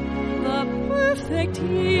the perfect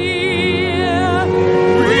year.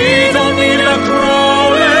 We don't need a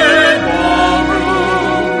crowded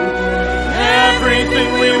ballroom. Everything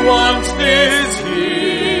we want is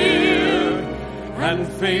here.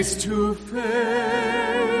 face to face,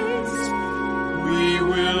 we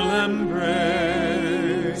will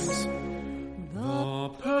embrace the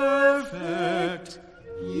perfect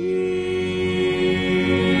year.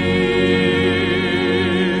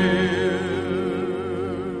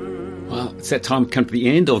 Well, it's that time come to the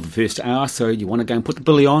end of the first hour, so you want to go and put the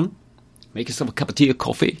billy on, make yourself a cup of tea or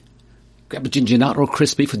coffee, grab a ginger nut or a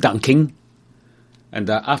crispy for dunking,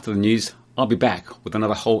 and after the news, I'll be back with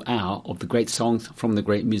another whole hour of the great songs from the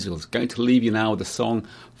great musicals. Going to leave you now with a song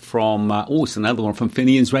from, it's another one from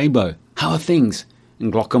Finians Rainbow. How are things in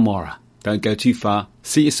Glockamora? Don't go too far.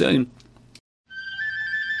 See you soon.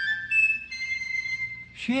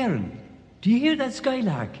 Sharon, do you hear that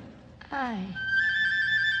skylark? Aye.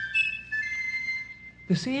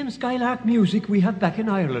 The same skylark music we have back in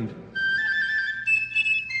Ireland.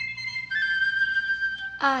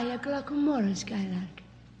 Aye, a Glockamora skylark.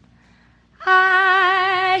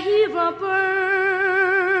 I hear a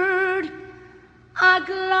bird, a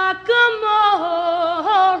Glockamora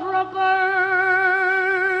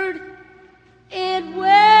bird. It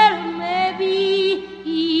well maybe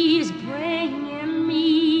he's bringing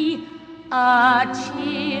me a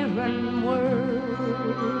cheering word.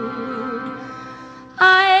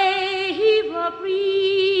 I hear a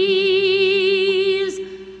breeze,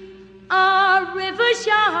 a river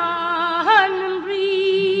shining breeze.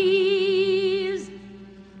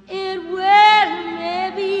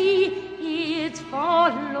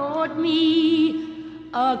 Followed me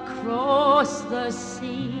across the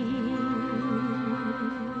seas.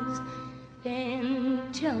 Then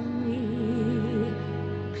tell me,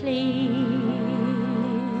 please,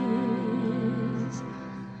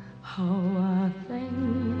 how are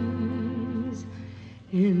things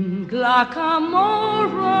in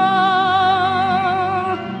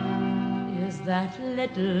Glockamora? Is that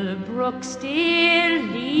little brook still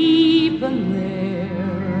leaping there?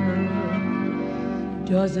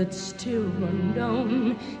 Does it still run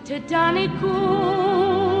down to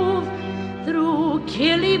Donegal through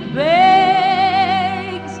Killybegs,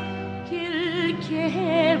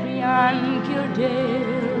 Kilkerry and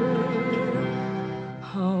Kildare?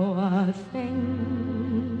 How are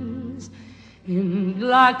things in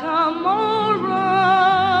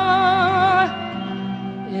Glockamora?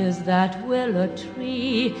 Is that willow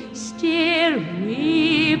tree still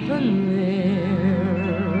weeping there?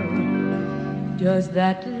 Does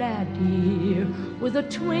that laddie with a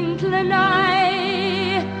twinkling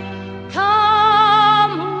eye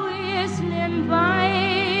come whistling by?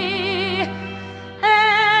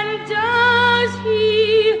 And does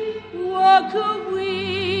he walk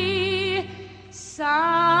away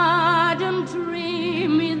sad and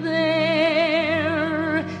dreamy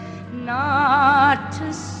there, not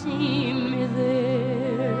to see me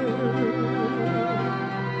there?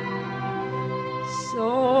 So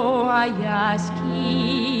I ask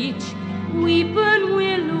each weeping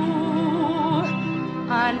willow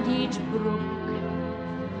and each brook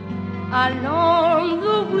along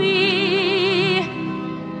the way,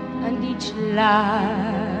 and each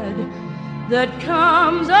lad that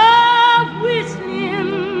comes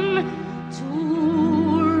a-whistling to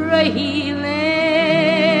Rahilly.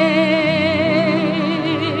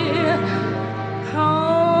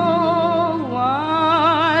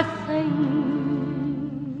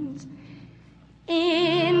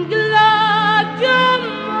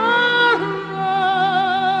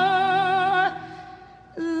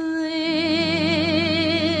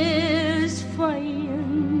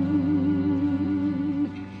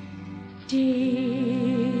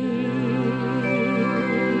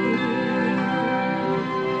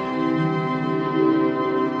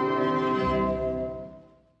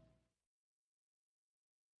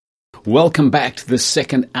 Welcome back to the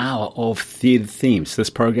second hour of Theatre Themes. This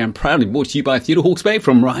program proudly brought to you by Theatre Hawke's Bay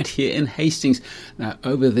from right here in Hastings. Now,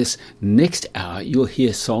 over this next hour, you'll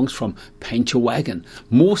hear songs from Paint Your Wagon,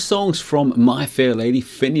 more songs from My Fair Lady,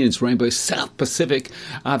 Finians Rainbow, South Pacific,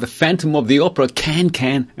 The Phantom of the Opera,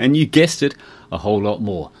 Can, and you guessed it, a whole lot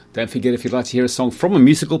more. Don't forget, if you'd like to hear a song from a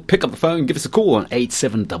musical, pick up the phone and give us a call on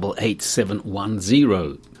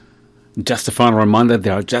 8788-710. Just a final reminder,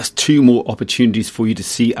 there are just 2 more opportunities for you to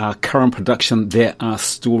see our current production, There Are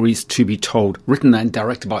Stories to Be Told, written and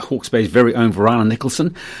directed by Hawke's Bay's very own Verana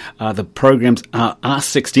Nicholson. The programs are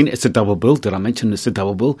R16, it's a double bill. Did I mention it's a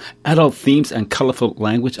double bill? Adult themes and colourful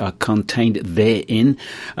language are contained therein.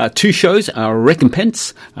 2 shows are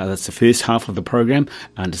Recompense, that's the first half of the program,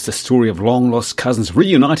 and it's the story of long-lost cousins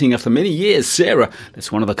reuniting after many years. Sarah,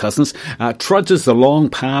 that's one of the cousins, trudges the long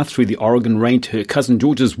path through the Oregon rain to her cousin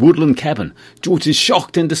George's woodland cabin. George is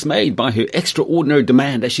shocked and dismayed by her extraordinary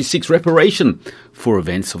demand as she seeks reparation for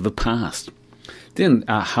events of the past. Then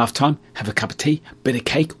halftime, have a cup of tea, bit of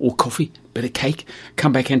cake or coffee, bit of cake.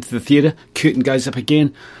 Come back into the theatre, curtain goes up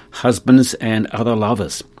again. Husbands and other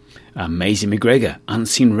lovers. Maisie McGregor,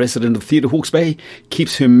 unseen resident of Theatre Hawke's Bay,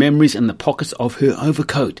 keeps her memories in the pockets of her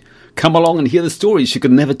overcoat. Come along and hear the stories she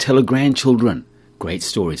could never tell her grandchildren. Great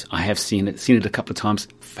stories. I have seen it a couple of times.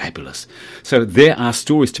 Fabulous. So there are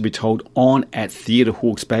stories to be told on at Theatre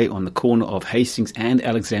Hawke's Bay on the corner of Hastings and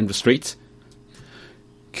Alexandra Streets.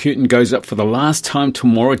 Curtain goes up for the last time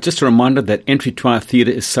tomorrow. Just a reminder that entry to our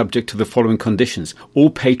theatre is subject to the following conditions. All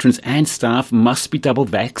patrons and staff must be double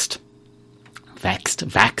vaxxed.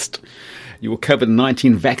 Vaxxed. Your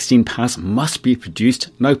COVID-19 vaccine pass must be produced.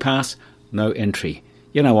 No pass, no entry.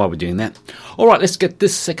 You know why we're doing that. All right, let's get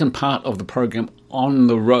this second part of the program on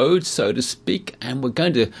the road, so to speak. And we're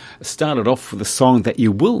going to start it off with a song that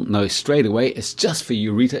you will know straight away. It's just for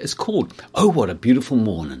you, Rita. It's called Oh, What a Beautiful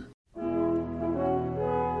Morning.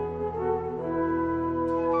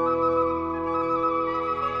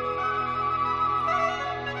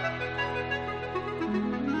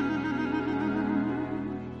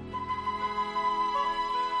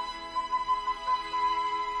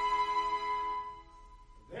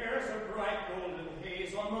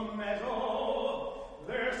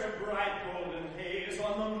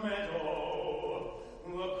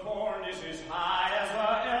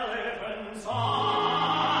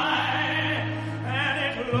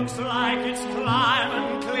 Looks like it's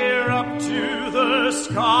climbing clear up to the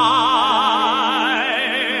sky.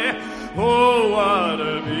 Oh, what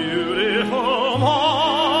a beautiful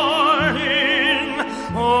morning.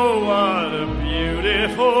 Oh, what a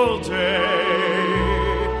beautiful day.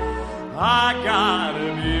 I got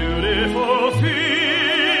a beautiful feeling.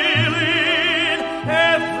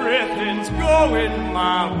 Everything's going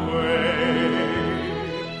my way.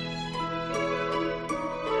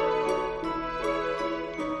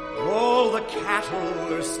 All the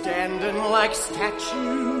cattle are standing like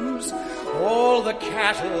statues. All the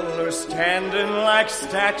cattle are standing like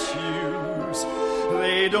statues.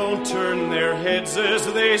 They don't turn their heads as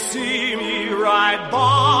they see me ride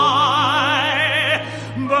by.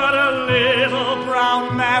 But a little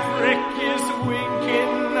brown maverick is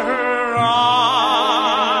winking her eye.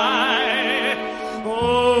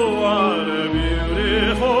 Oh, what a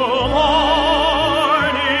beautiful morning.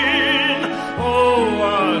 Oh,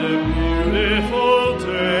 what a beautiful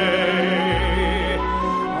day.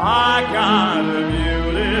 I got a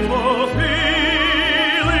beautiful feeling.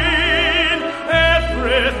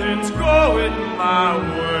 Everything's going my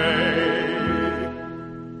way.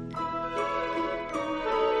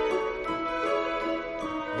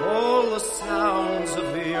 All the sounds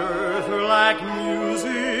of the earth are like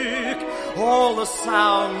music. All the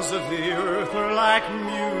sounds of the earth are like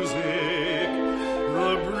music.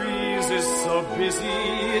 The breeze is so busy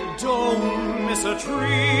it don't miss a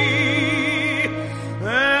tree.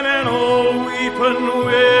 And an old weeping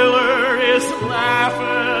willer is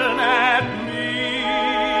laughing at me.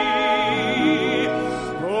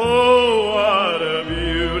 Oh, what a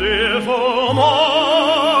beautiful morning.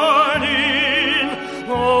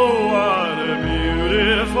 Oh, what a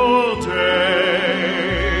beautiful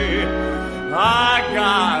day. I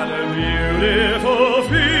got a beautiful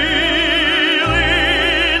feeling.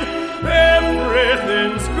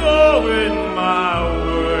 Everything's going my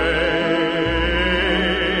way.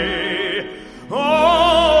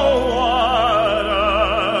 Oh, what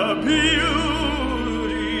a beautiful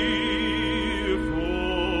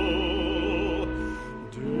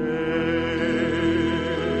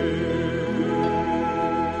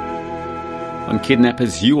On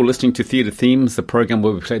Kidnappers, you are listening to Theatre Themes, the program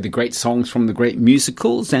where we play the great songs from the great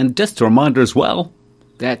musicals. And just a reminder as well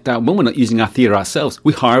that when we're not using our theatre ourselves,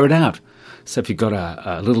 we hire it out. So if you've got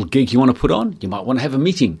a little gig you want to put on, you might want to have a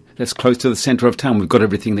meeting that's close to the centre of town. We've got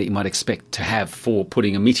everything that you might expect to have for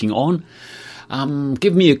putting a meeting on.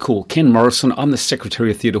 Give me a call. Ken Morrison, I'm the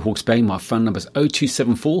Secretary of Theatre Hawke's Bay. My phone number is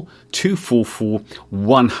 0274 244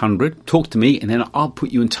 100. Talk to me and then I'll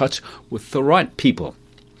put you in touch with the right people.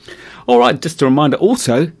 All right, just a reminder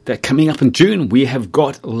also that coming up in June, we have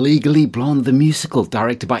got Legally Blonde, the musical,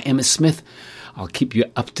 directed by Emma Smith. I'll keep you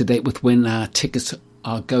up to date with when tickets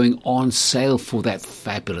are going on sale for that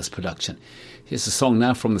fabulous production. Here's a song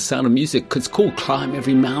now from The Sound of Music. It's called Climb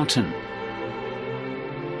Every Mountain.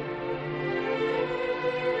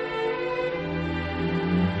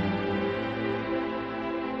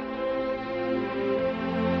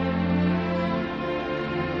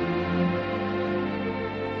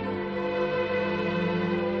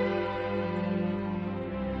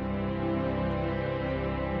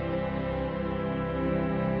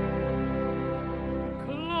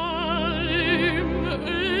 Climb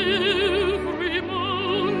every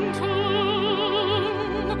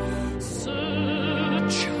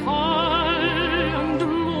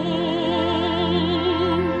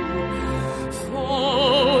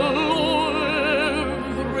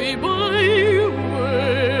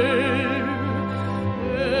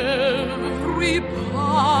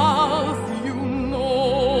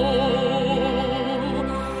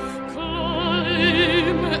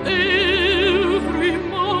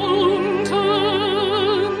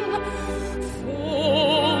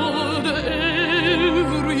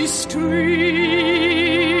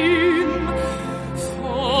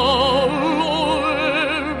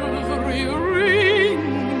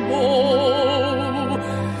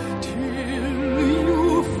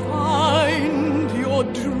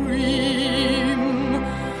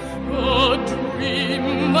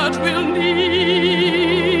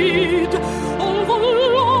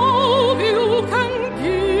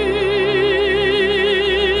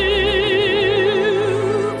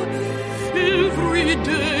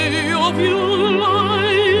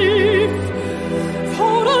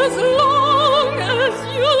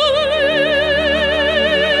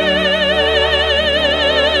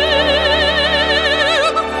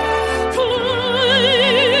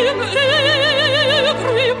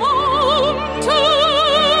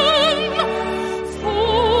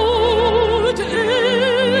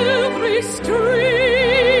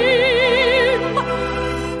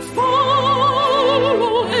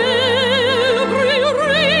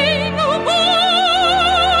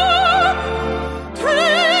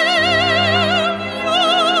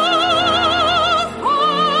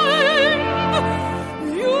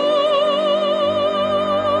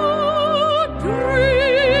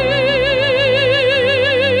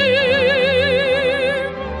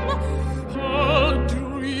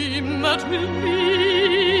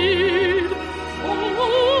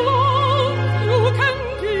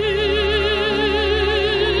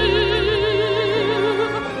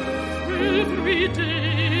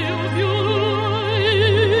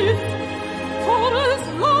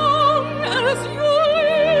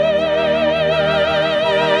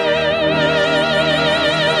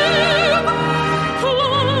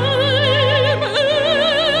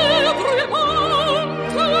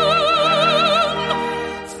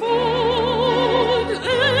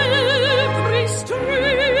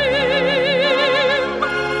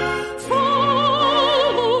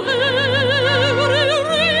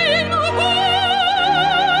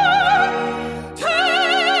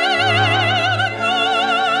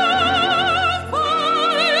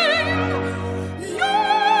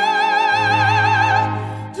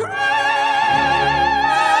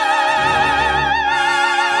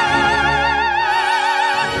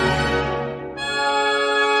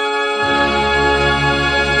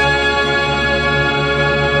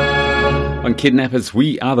Kidnappers.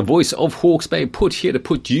 We are the voice of Hawke's Bay, put here to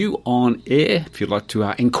put you on air. If you'd like to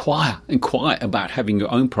inquire about having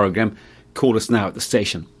your own program, call us now at the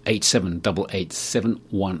station,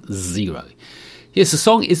 8788-710. Yes, the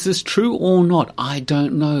song, is this true or not? I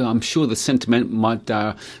don't know. I'm sure the sentiment might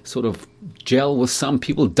sort of gel with some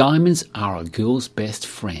people. Diamonds are a girl's best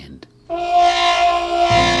friend.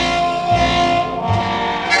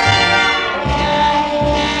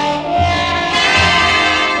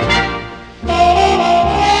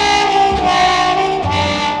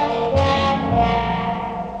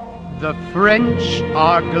 The French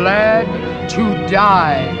are glad to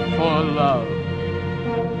die for love.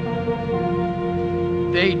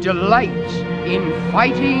 They delight in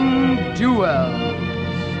fighting duels.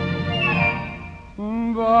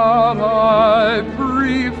 But I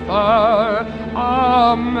prefer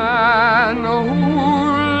a man who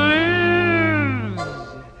lives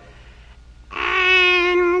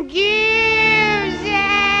and gives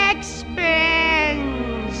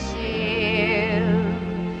expensive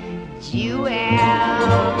duels.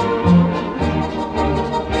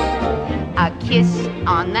 A kiss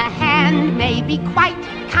on the hand may be quite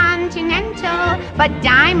continental, but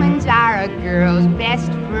diamonds are a girl's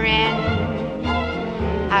best friend.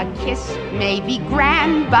 A kiss may be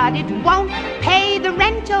grand, but it won't pay the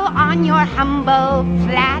rental on your humble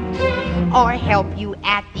flat or help you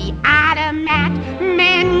at the automat.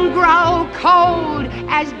 Men grow cold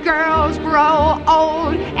as girls grow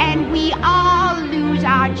old, and we all lose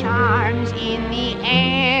our charms in the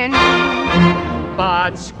end.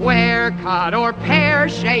 But square cut or pear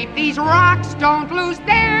shape, these rocks don't lose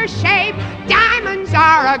their shape. Diamonds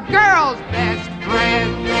are a girl's best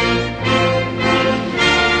friend.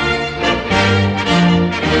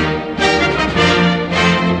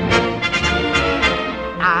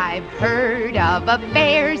 I've heard of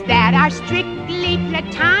affairs that are strictly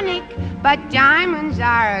platonic, but diamonds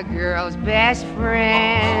are a girl's best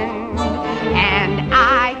friend. And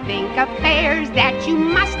I think affairs that you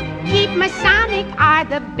must keep Masonic are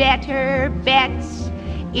the better bets.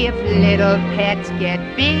 If little pets get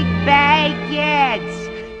big baguettes,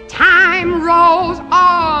 time rolls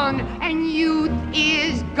on and youth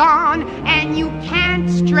is gone, and you can't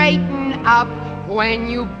straighten up when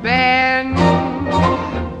you bend.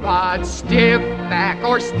 But stiff back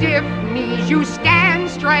or stiff knees, you stand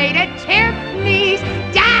straight at Tiffany's.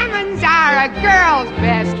 Diamonds are a girl's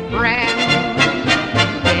best friend.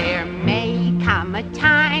 There may come a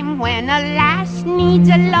time when a lass needs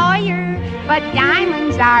a lawyer, but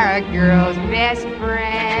diamonds are a girl's best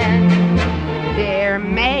friend. There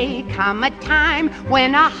may come a time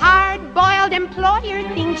when a hard-boiled employer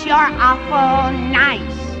thinks you're awful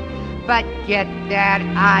nice, but get that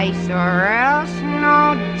ice or else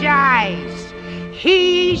no dice.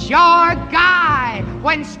 He's your guy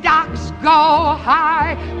when stocks go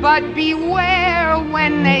high, but beware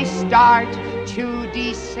when they start to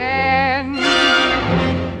descend.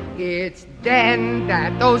 It's then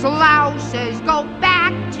that those louses go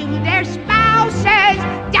back to their spouses.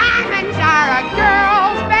 Diamonds are a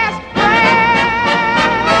girl's best friend.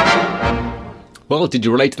 Well, did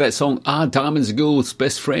you relate to that song, Are Diamonds a Girl's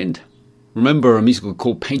Best Friend? Remember a musical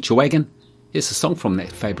called Paint Your Wagon? Yes, a song from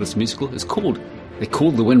that fabulous musical. They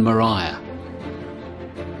called the wind Mariah.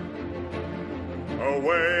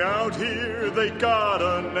 Away out here they got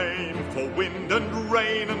a name for wind and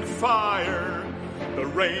rain and fire. The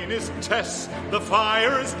rain is Tess, the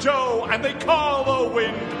fire is Joe, and they call the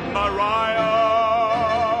wind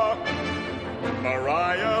Mariah.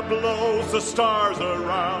 Mariah blows the stars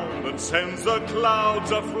around and sends the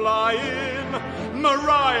clouds a-flying.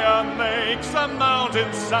 Mariah makes the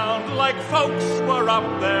mountains sound like folks were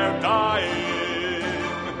up there dying.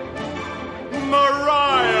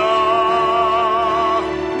 Mariah,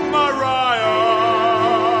 Mariah,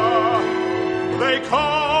 they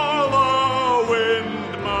call the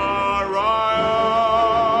wind Mariah.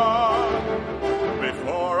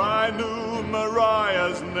 Before I knew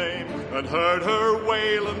Mariah's name and heard her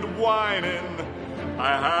wail and whining,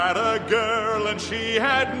 I had a girl and she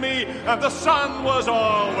had me, and the sun was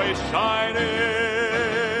always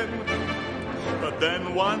shining. But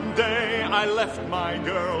then one day I left my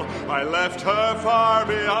girl, I left her far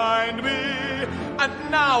behind me, and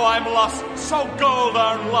now I'm lost, so gold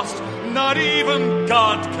darn lost, not even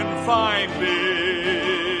God can find me.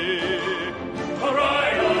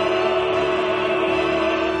 Mariah,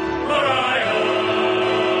 Mariah,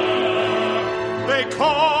 they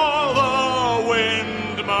call the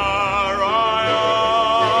wind Mariah.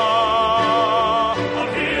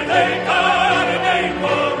 Out here they got a name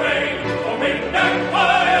for rain, for wind and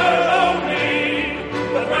fire only.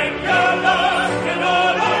 But when you're lost and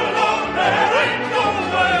all alone, there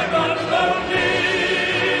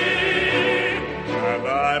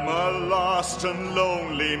lost and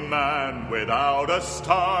lonely man without a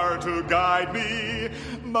star to guide me.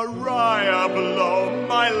 Mariah, blow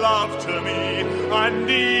my love to me. I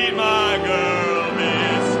need my girl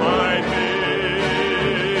beside me.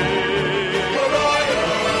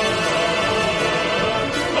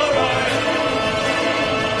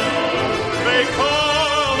 They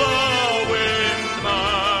call the wind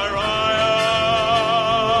Mariah.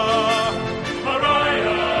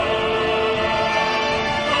 Mariah,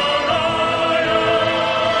 Mariah,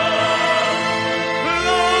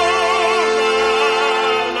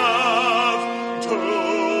 love to me.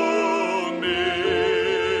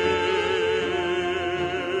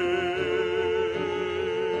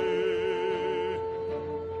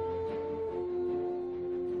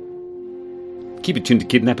 Keep it tuned to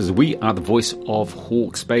Kidnappers. We are the voice of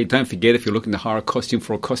Hawke's Bay. Don't forget, if you're looking to hire a costume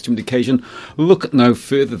for a costumed occasion, look no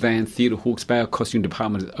further than Theatre Hawke's Bay. Our costume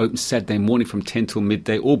department is open Saturday morning from 10 till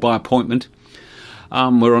midday, all by appointment.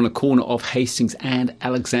 We're on the corner of Hastings and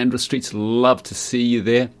Alexandra Streets. Love to see you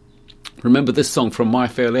there. Remember this song from My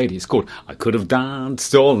Fair Lady. It's called I Could Have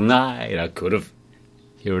Danced All Night. I could have.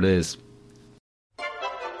 Here it is.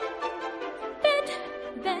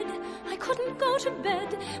 Bed, I couldn't go to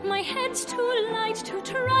bed. My head's too light to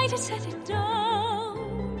try to set it down.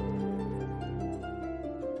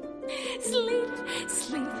 Sleep,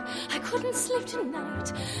 I couldn't sleep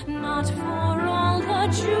tonight. Not for all the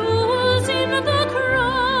jewels in the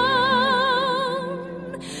crown.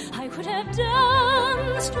 I could have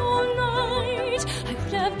danced all night. I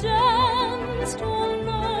could have danced all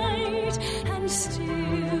night and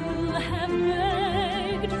still have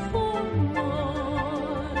begged for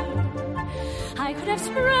more. I could have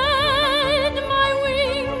spread my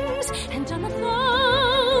wings and done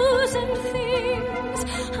 1,000 things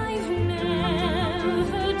I've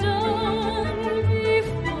never done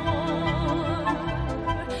before.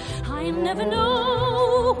 I never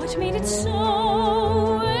know what made it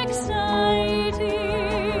so exciting.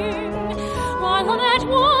 While all at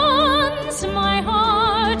once my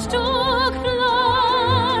heart took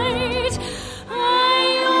flight, I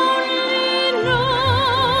only know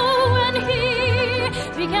when he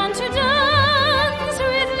began to dance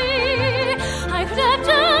with me. I could have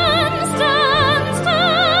danced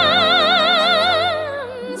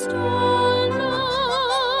all night.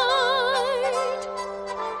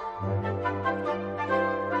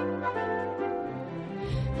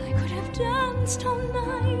 I could have danced all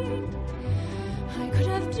night. I could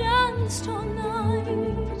have danced all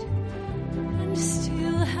night and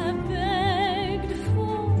still have begged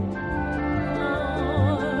for more.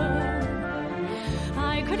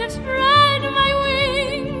 I could have spread my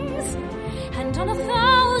wings and done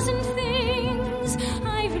 1,000 things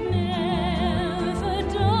I've never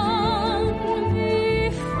done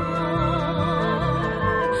before.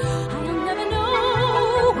 I'll never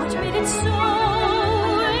know what made it so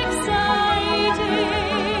exciting.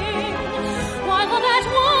 While all at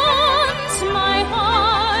once my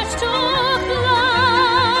heart took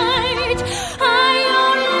flight, I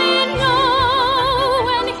only know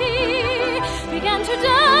when he began to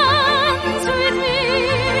dance with me.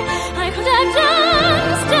 I could have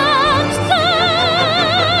danced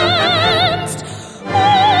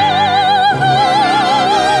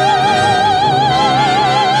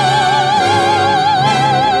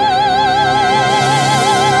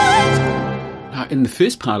In the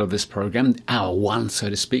first part of this program, hour one, so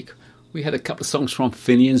to speak, we had a couple of songs from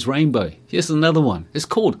Finians Rainbow. Here's another one. It's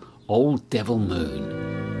called Old Devil Moon.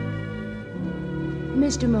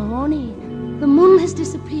 Mr. Mahoney, the moon has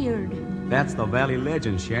disappeared. That's the valley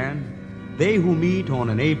legend, Sharon. They who meet on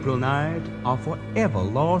an April night are forever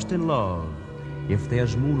lost in love. If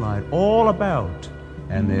there's moonlight all about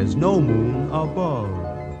and there's no moon above.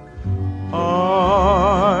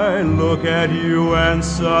 I look at you and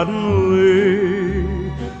suddenly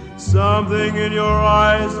something in your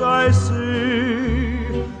eyes I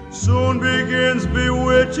see soon begins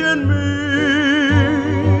bewitching me.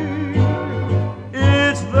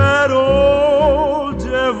 It's that old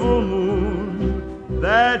devil moon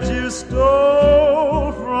that you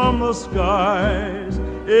stole from the skies.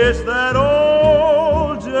 It's that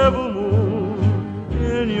old devil moon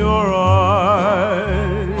in your eyes.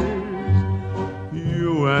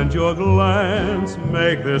 You and your glance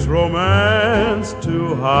make this romance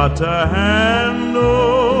too hot to handle.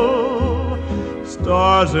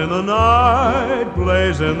 Stars in the night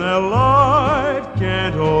blazing their light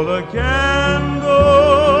can't hold a candle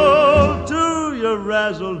to your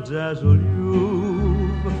razzle-dazzle.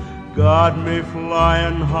 You've got me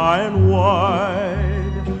flying high and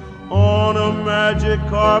wide on a magic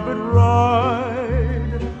carpet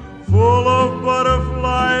ride full of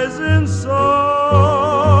butterflies dies inside.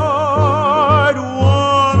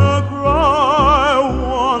 Wanna cry,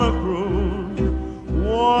 wanna croon,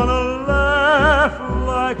 wanna laugh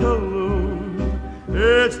like a loon.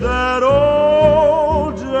 It's that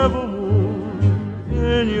old devil moon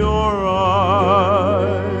in your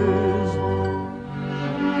eyes.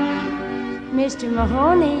 Mr.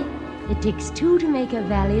 Mahoney, it takes two to make a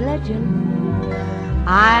valley legend.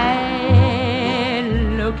 I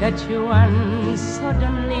look at you and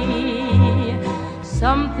suddenly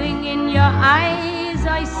something in your eyes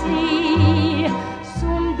I see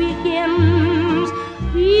soon begins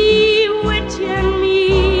bewitching me.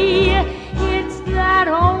 It's that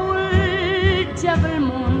old devil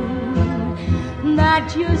moon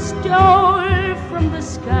that you stole from the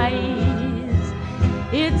skies.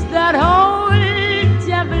 It's that old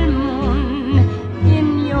devil moon in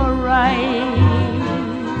your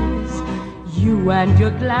eyes. You and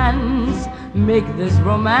your glance make this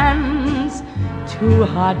romance too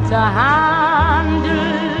hot to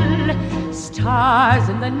handle. Stars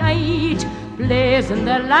in the night, blazing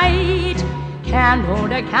the light, can't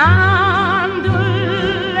hold a candle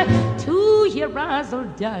to your razzle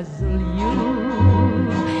dazzle. You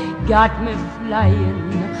got me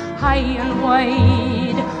flying high and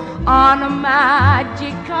wide on a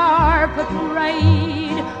magic carpet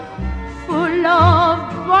ride, full of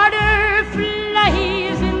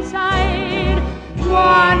butterflies inside.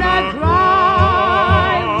 Wanna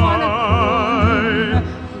cry, wanna cry,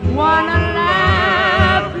 wanna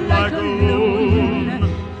laugh like a loon.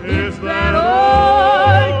 It's that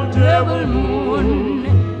old devil moon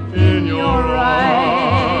in your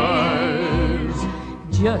eyes.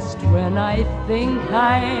 Just when I think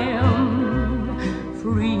I am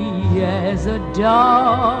free as a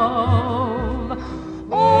dove,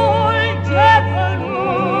 old devil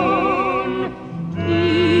moon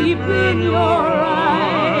deep in your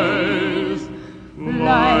eyes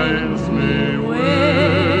blinds me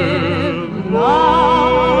with love.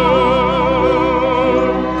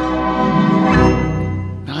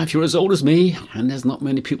 Now, if you're as old as me, and there's not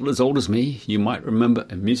many people as old as me, you might remember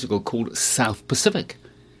a musical called South Pacific.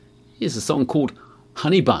 Here's a song called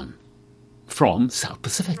Honey Bun from South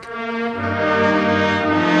Pacific.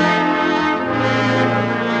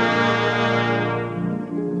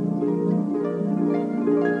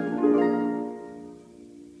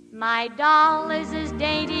 My doll is as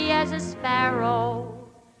dainty as a sparrow.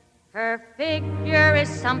 Her figure is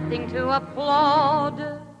something to applaud.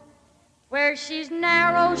 Where she's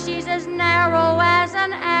narrow, she's as narrow as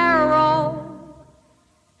an arrow.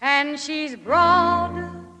 And she's broad,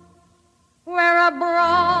 where a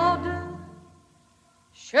broad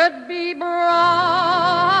should be broad.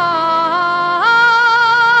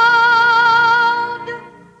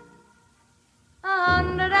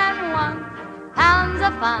 101 pounds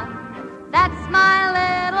of fun, that's my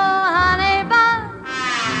little honey bun.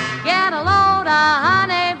 Get a load of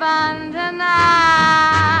honey bun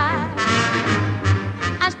tonight.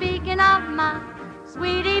 I'm speaking of my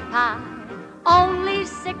sweetie pie, only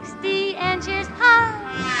 60 inches high.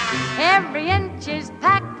 Every inch is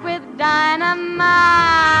packed with dynamite.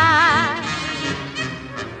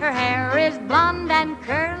 Her hair is blonde and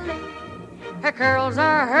curly, her curls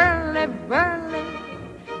are hurly-burly.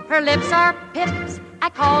 Her lips are pips, I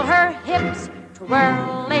call her hips,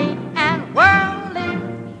 twirly and whirly.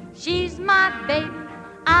 She's my baby,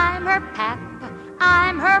 I'm her pap,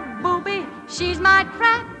 I'm her booby, she's my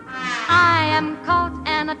trap. I am caught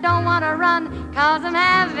and I don't want to run, 'cause I'm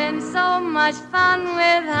having so much fun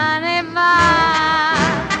with honey bun.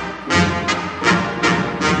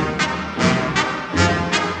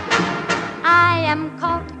 I am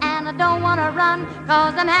caught and I don't want to run,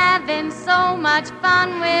 'cause I'm having so much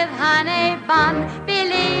fun with honey bun.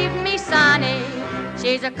 Believe me, Sonny,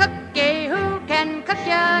 she's a cookie who can cook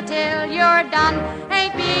you till you're done.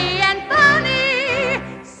 Ain't being funny,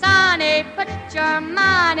 Sonny, put your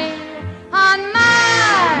money on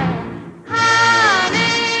my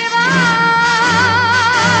honey bun.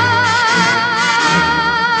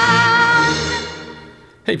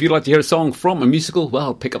 Hey, if you'd like to hear a song from a musical,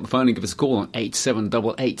 well, pick up the phone and give us a call on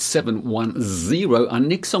 8788710. Our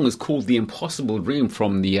next song is called The Impossible Dream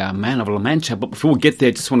from the Man of La Mancha. But before we get there,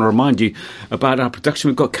 I just want to remind you about our production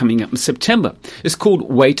we've got coming up in September. It's called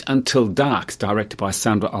Wait Until Dark. It's directed by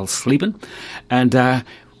Sandra Al-Sleben. And,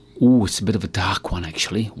 it's a bit of a dark one,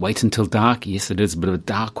 actually. Wait Until Dark. Yes, it is a bit of a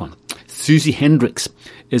dark one. Susie Hendricks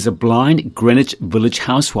is a blind Greenwich Village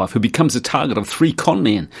housewife who becomes the target of 3 con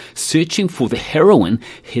men searching for the heroin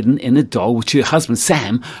hidden in a doll which her husband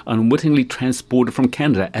Sam unwittingly transported from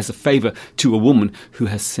Canada as a favour to a woman who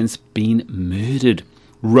has since been murdered.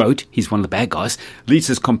 wrote, he's one of the bad guys, leads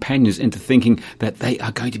his companions into thinking that they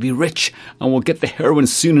are going to be rich and will get the heroin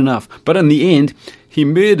soon enough. But in the end, he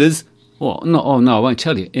murders... Well, no, I won't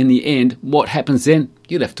tell you. In the end, what happens then?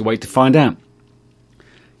 You'll have to wait to find out.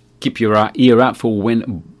 Keep your ear out for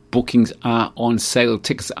when bookings are on sale.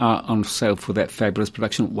 Tickets are on sale for that fabulous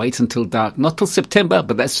production. Wait until dark. Not till September,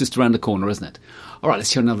 but that's just around the corner, isn't it? All right,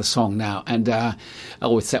 let's hear another song now. And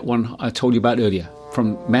it's that one I told you about earlier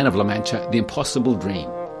from Man of La Mancha, The Impossible Dream.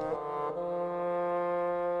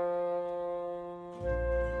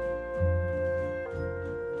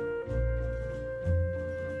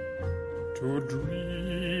 To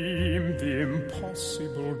dream the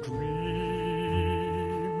impossible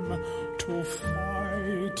dream, to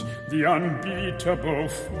fight the unbeatable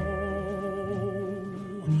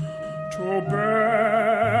foe, to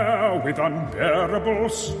bear with unbearable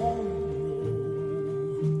sorrow,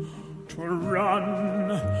 to run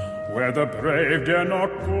where the brave dare not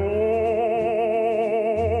go,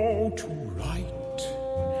 to right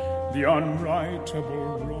the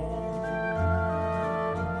unrightable wrong,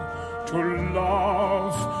 to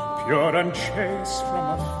love pure and chaste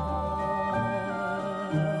from afar,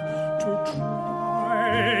 to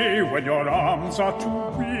try when your arms are too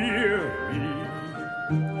weary,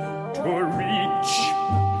 to reach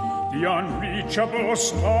the unreachable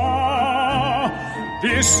star.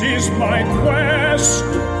 This is my quest,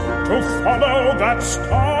 to follow that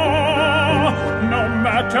star, no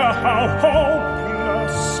matter how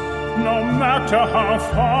hopeless, no matter how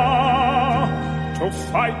far, to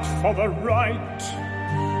fight for the right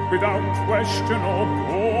without question or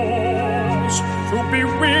pause, to be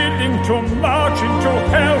willing to march into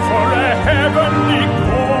hell for a heavenly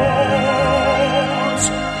cause.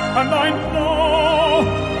 And I know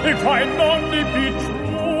if I'll only be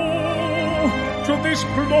true to this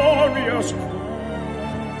glorious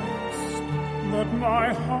quest, that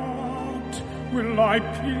my heart will lie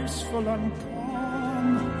peaceful and calm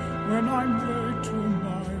when I'm laid to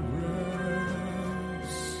my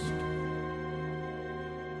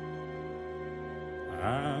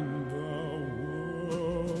and the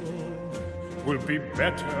world will be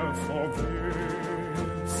better for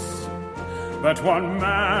this, that one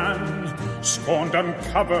man, scorned and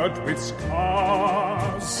covered with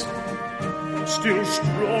scars, still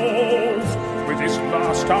strove with his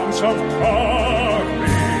last ounce of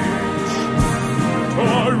courage to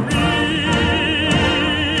reach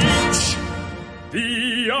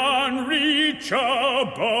the unreachable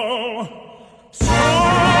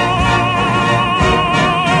star.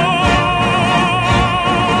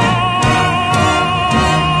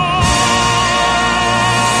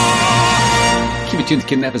 To the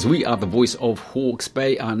Kidnappers, we are the voice of Hawke's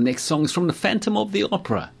Bay. Our next song is from the Phantom of the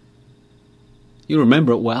Opera. You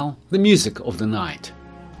remember it well, the music of the night.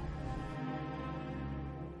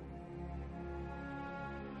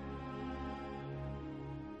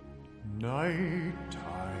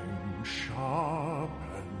 Nighttime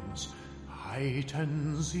sharpens,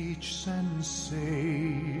 heightens each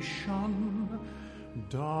sensation,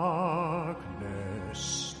 darkness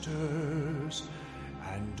stirs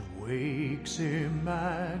and wakes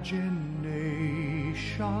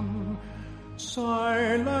imagination.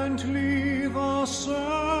 Silently the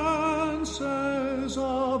senses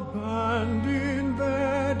abandon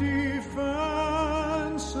their defenses.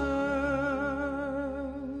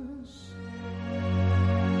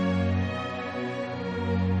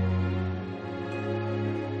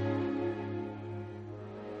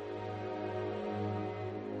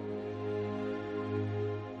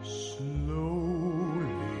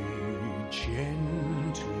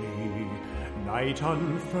 Night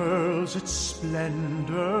unfurls its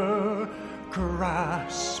splendor,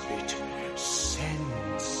 grasp it,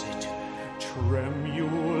 sense it,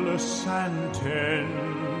 tremulous and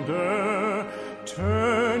tender.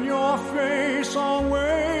 Turn your face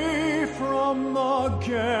away from the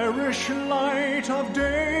garish light of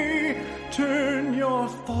day. Turn your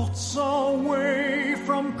thoughts away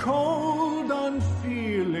from cold,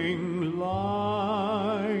 unfeeling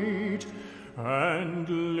light, and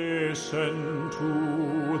listen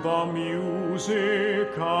to the music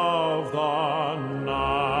of the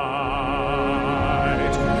night.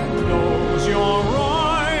 Close your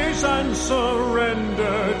eyes and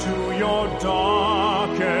surrender to your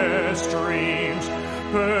darkest dreams.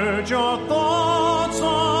 Purge your thoughts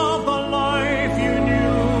of the life you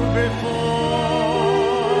knew before.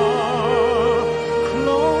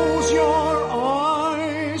 Close your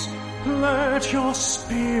eyes, let your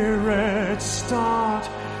spirit start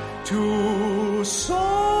to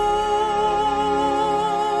soar.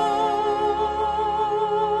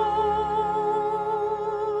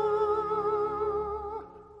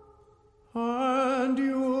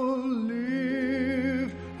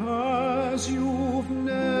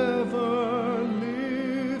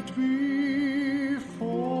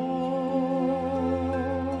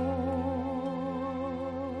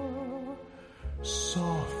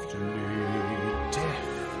 Softly,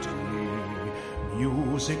 deftly,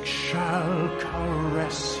 music shall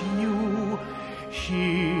caress you.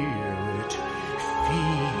 Hear it,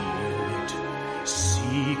 feel it,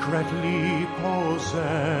 secretly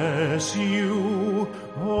possess you.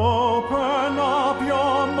 Open up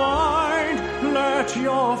your mind, let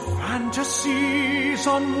your fantasies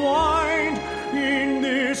unwind in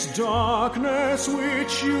this darkness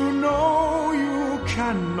which you know you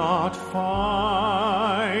cannot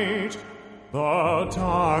fight. The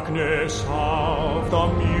darkness of the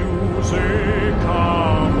music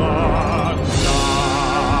of the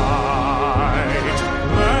night.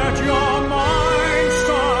 Let your mind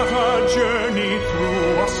start a journey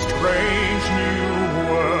through a strange new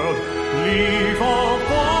world. Leave all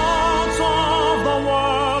thoughts of the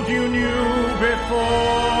world you knew before.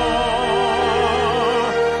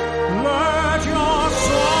 Let your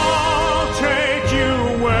soul take you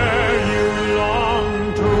where you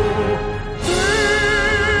long to be.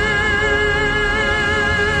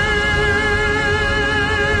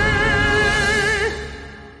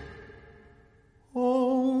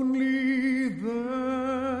 Only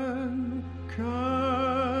then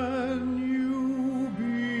can you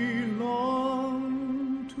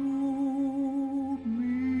belong to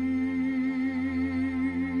me.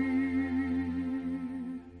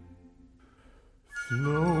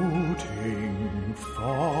 Floating,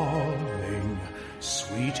 falling,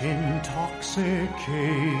 sweet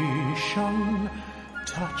intoxication.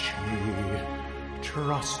 Touch me,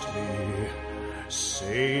 trust me,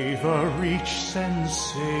 savor each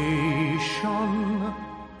sensation.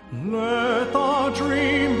 Let the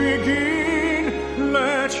dream begin,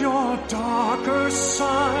 let your darker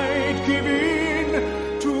side give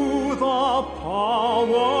in to the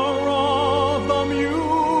power of the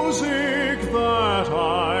music that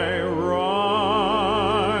I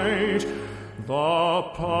write. The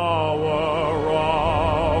power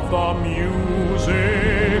of the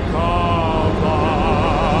music of the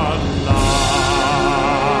night.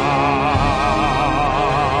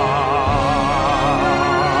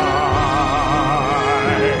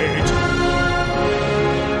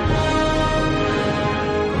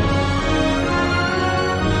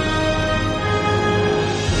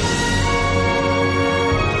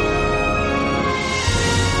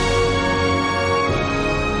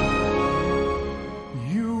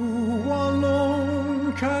 You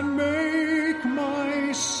alone can make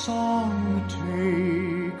my song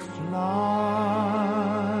take flight.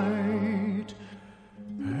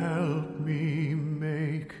 Help me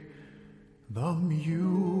make the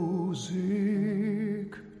music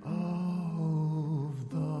of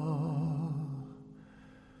the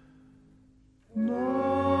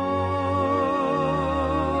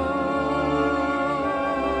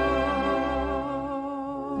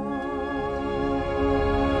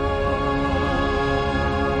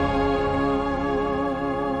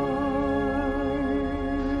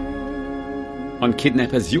On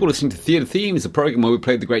Kidnappers, you're listening to Theatre Themes, a program where we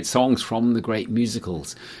play the great songs from the great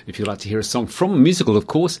musicals. If you'd like to hear a song from a musical, of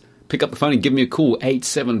course, pick up the phone and give me a call,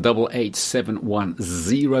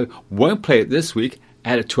 8788-710. Won't play it this week,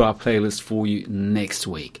 add it to our playlist for you next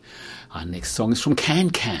week. Our next song is from Can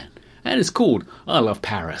Can, and it's called I Love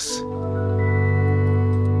Paris.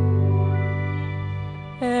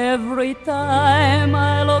 Every time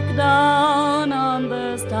I look down on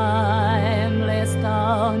this timeless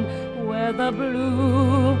town, where the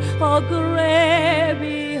blue or gray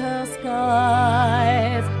be her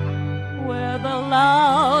skies, where the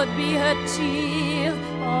loud be her cheers,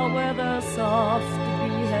 or where the soft be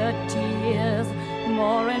her tears,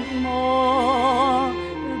 more and more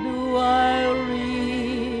do I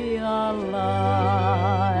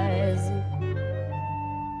realize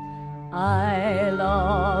I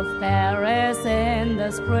love Paris in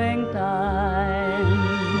the springtime,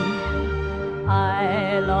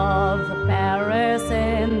 I love Paris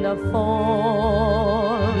in the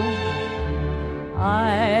fall,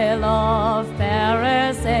 I love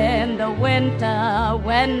Paris in the winter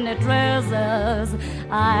when it drizzles,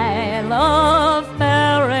 I love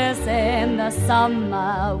Paris in the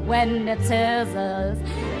summer when it sizzles,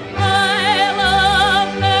 I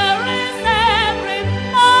love Paris every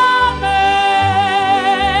moment,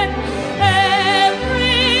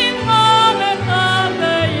 every moment of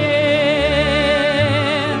the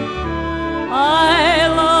year. I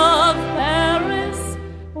love Paris.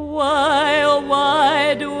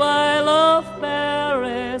 Why do I love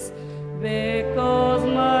Paris? Because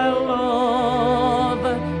my love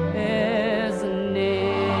is near.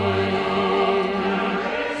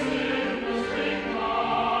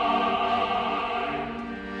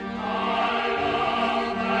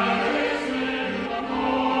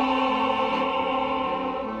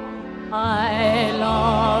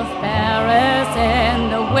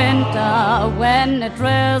 when it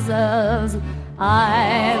drizzles.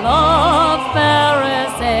 I love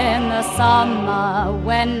Paris in the summer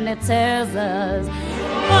when it sizzles.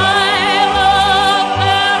 I love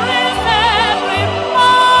Paris every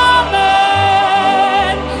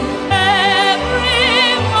moment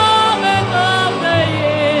of the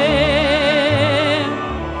year.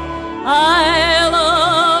 I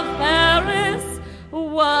love Paris.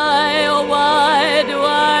 Why, oh why do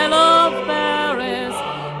I love Paris?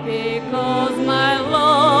 Because my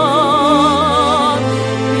love,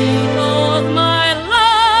 because my love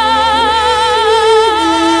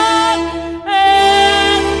is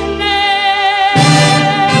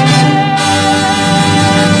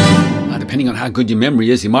Now, depending on how good your memory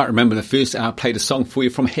is, you might remember the first hour I played a song for you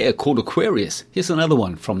from Hair called Aquarius. Here's another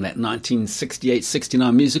one from that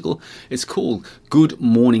 1968-69 musical. It's called Good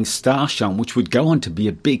Morning Starshine, which would go on to be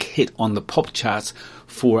a big hit on the pop charts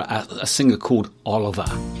for a singer called Oliver.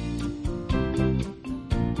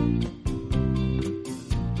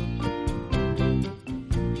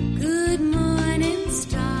 Good morning,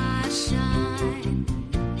 starshine.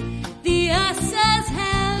 The earth says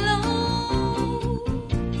hello.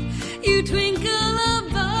 You twinkle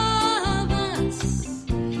above us.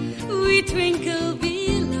 We twinkle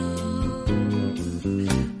below.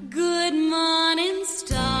 Good morning,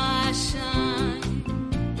 starshine.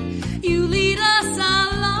 You lead us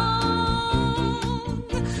along,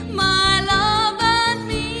 my love and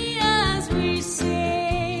me, as we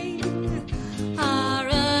sing our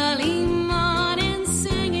early morning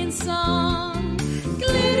singing song.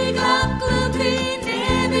 Glitty glop gloopy,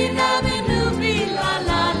 nibby nubby noopy, la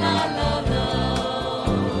la la la la.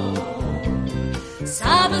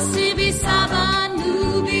 Saba sibi saba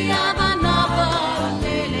nooby abba nabba,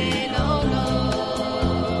 lele lo lo.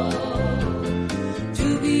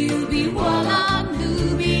 Dooby ooby walla,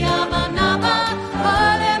 nooby abba nabba,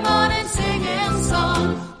 early morning singing song.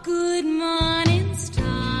 Good morning,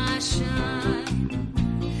 starshine.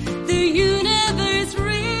 The universe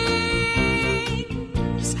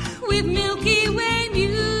rings with Milky Way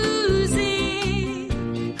music.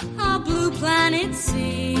 Our blue planet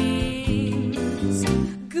sings.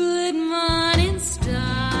 Good morning,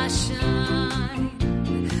 starshine.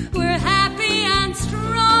 We're happy and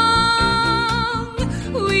strong.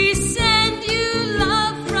 We send you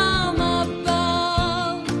love from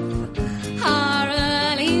above. Our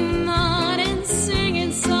early morning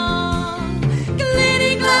singing song.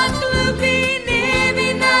 Glitty glot gloopy, nibby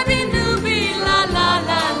nabby nooby, la la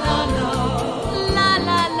la la la, la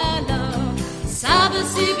la la la. Saba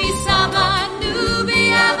sibi saba nooby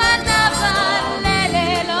abba nabba, lele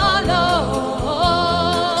lo lo.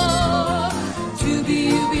 Dooby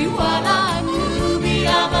ooby walla, nooby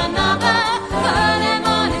abba nabba, early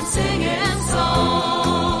morning singing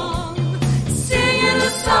song. Singing a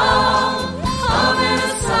song, humming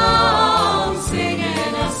a song,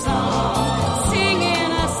 singing a song,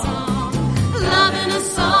 singing a song, loving a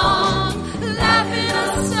song, laughing a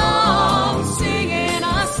song, singing a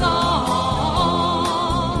song.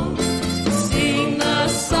 Sing the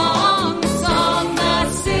song, song that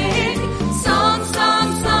sing, song, song,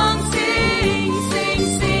 song, sing, sing,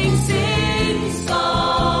 sing, sing,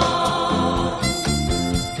 song.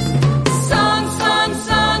 Song, song,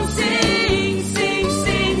 song, sing, sing,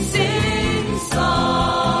 sing, sing,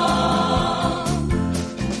 song.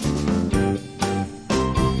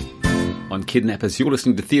 On Kidnappers, you're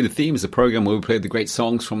listening to Theatre Themes, a program where we play the great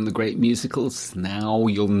songs from the great musicals. Now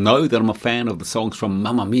you'll know that I'm a fan of the songs from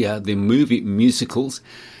Mamma Mia, the movie musicals.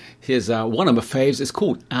 Here's one of my faves. It's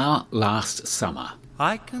called Our Last Summer.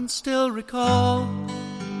 I can still recall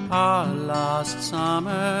our last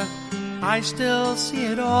summer. I still see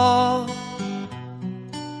it all.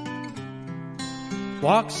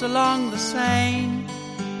 Walks along the Seine,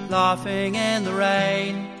 laughing in the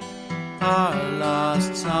rain. Our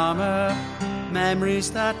last summer,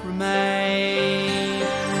 memories that remain.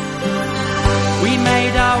 We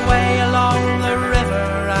made our way along the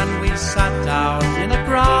river and we sat down in the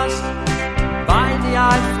grass by the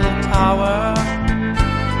Eiffel Tower.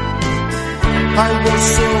 I was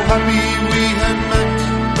so happy we had met.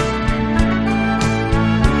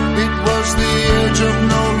 It was the age of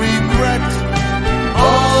no regret.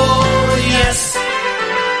 Oh yes,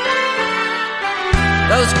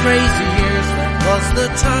 those crazy years, that was the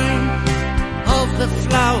time of the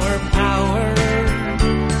flower power.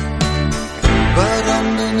 But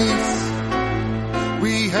underneath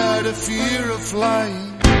we had a fear of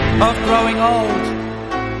flying, of growing old,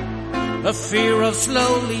 a fear of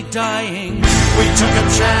slowly dying. We took a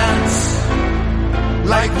chance,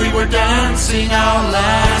 like we were dancing our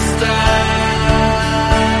last dance.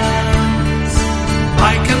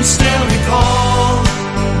 I can still recall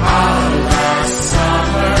Our last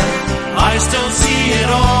summer, I still see it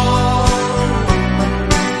all.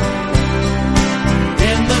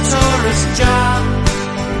 In the tourist jam,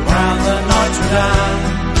 round the Notre Dame.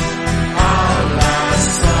 Our last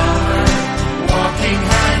summer, walking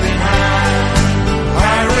hand in hand.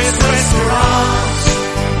 Paris restaurants.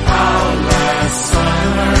 Our last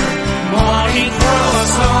summer, morning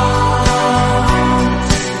croissants.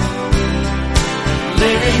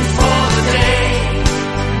 Living for the day,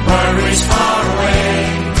 worries far away.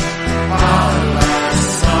 Our last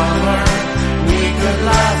summer, we could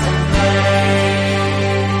laugh and play.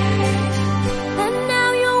 And now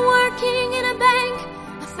you're working in a bank,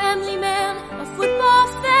 a family man, a football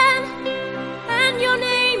fan, and your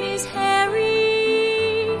name is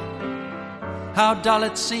Harry. How dull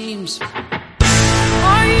it seems.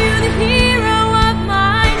 Are you the hero of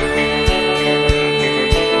my dreams?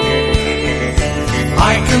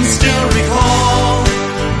 I can still recall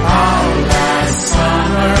our last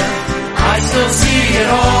summer. I still see it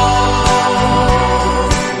all.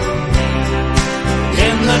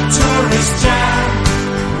 In the tourist jam,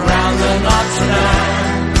 round the Notre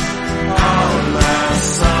Dame. Our last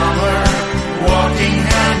summer, walking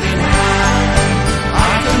hand in hand. I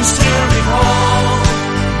can still recall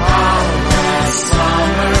our last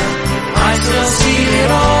summer. I still see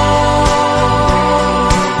it all.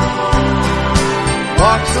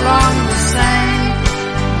 Walks along the Seine,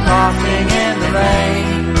 laughing in the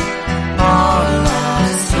rain. Our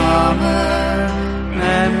last summer,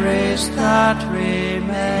 memories that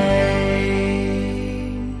remain.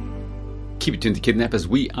 Keep it tuned to Kidnappers.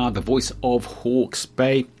 We are the voice of Hawke's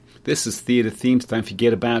Bay. This is Theatre Themes. Don't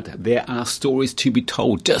forget about There Are Stories to Be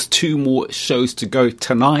Told. Just 2 more shows to go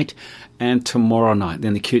tonight and tomorrow night.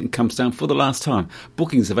 Then the curtain comes down for the last time.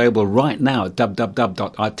 Bookings available right now at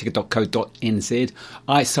www.iticket.co.nz,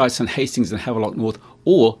 iSites in Hastings and Havelock North,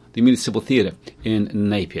 or the Municipal Theatre in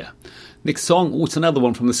Napier. Next song, it's another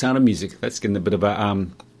one from The Sound of Music. That's getting a bit of a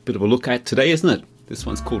look at today, isn't it? This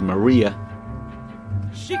one's called Maria.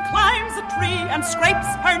 She climbs a tree and scrapes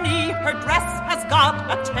her knee. Her dress has got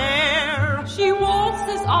a tear. She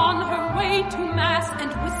waltzes on her way to mass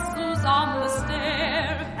and whistles on the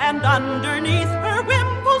stair. And underneath her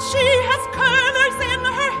wimple she has curlers in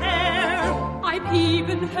her hair. I've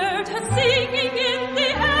even heard her singing in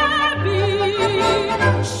the abbey.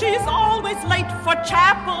 She's always late for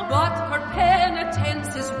chapel, but her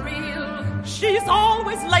penitence is real. She's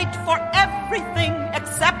always late for everything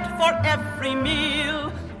except for every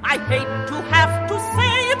meal. I hate to have to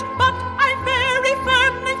say it, but I very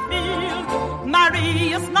firmly feel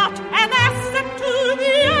Maria's not an asset to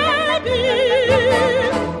the abbey.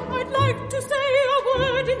 I'd like to say a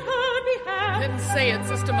word in her behalf. Then say it,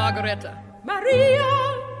 Sister Margareta. Maria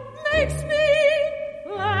makes me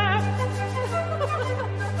laugh.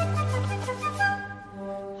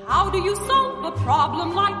 How do you solve a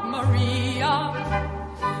problem like Maria?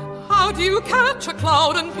 How do you catch a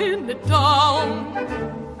cloud and pin it down?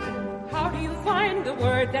 How do you find the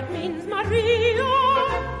word that means Maria?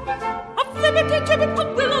 A flippity-gibbet, a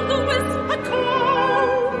will-o'-the-wisp, a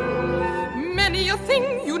clown. Many a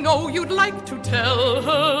thing you know you'd like to tell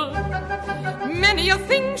her. Many a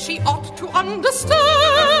thing she ought to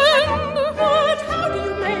understand. But how do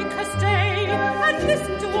you make her stay and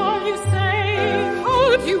listen to all you say?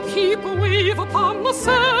 How do you keep a wave upon the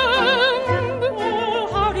sand? Oh,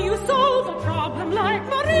 how do you solve a problem like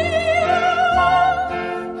Maria?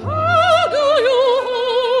 How do you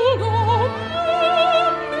hold a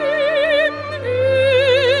woman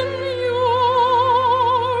in your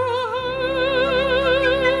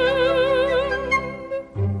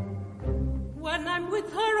hand? When I'm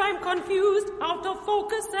with her, I'm confused, out of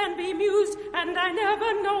focus and bemused, and I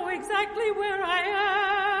never know exactly where I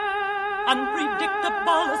am.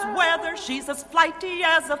 Unpredictable as weather, she's as flighty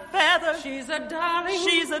as a feather. She's a darling,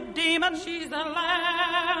 she's a demon, she's a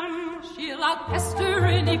lamb. She'll outpester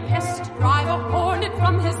any pest, drive a hornet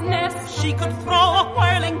from his nest. She could throw a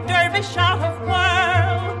whirling dervish out of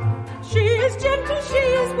whirl. She is gentle, she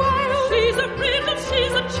is wild. She's a riddle,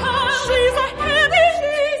 she's a child. She's a heavy,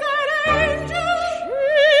 she's an angel.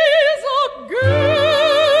 She's a girl.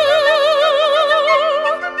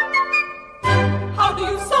 How do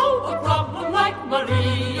you solve a problem like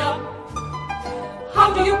Maria?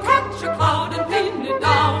 How do you catch a cloud and pin it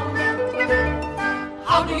down?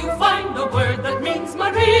 How do you find a word that means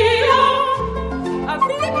Maria? A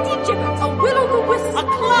flippity-gibbet, a will-o'-the-wisp, a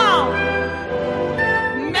clown.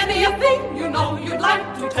 Many a thing you know you'd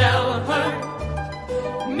like to tell her.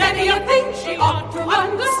 Many a thing she ought to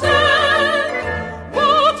understand.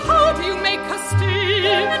 But how do you make her stay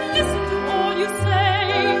and listen to all you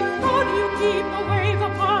say? How do you keep a wave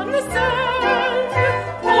upon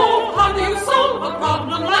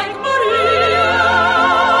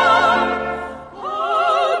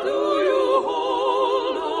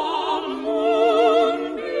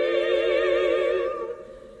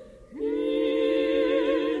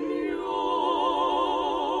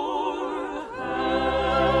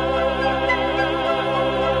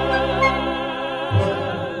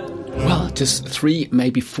Just 3,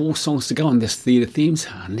 maybe 4 songs to go on this Theatre Themes.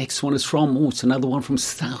 Our next one is from, it's another one from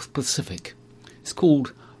South Pacific. It's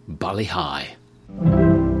called Bali High.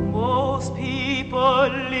 Most people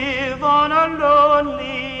live on a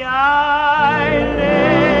lonely island,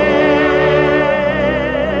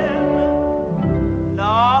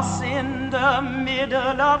 lost in the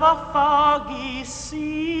middle of a foggy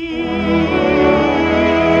sea.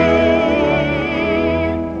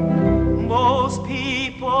 Most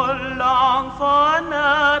people long for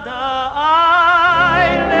another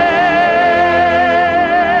island,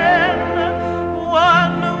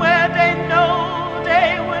 one where they know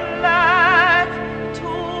they will like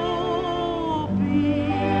to be.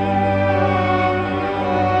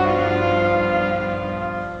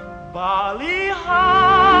 Bali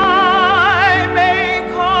High may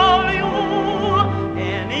call you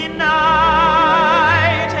any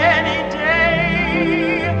night, any day.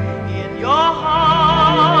 In your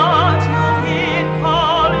heart you hear it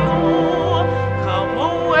call you, come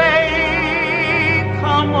away,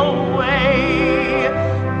 come away.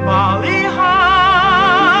 Bali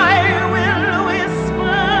High will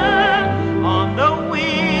whisper on the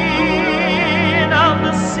wind of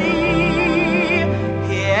the sea.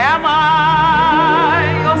 Here am I,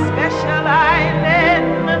 your special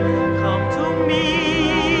island. Come to me,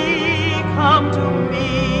 come to me.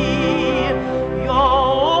 Your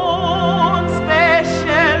own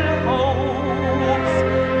special hopes,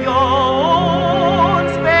 your own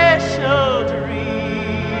special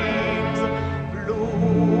dreams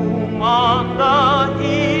bloom on the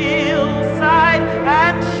hillside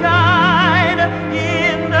and shine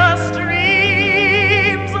in the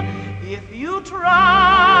streams. If you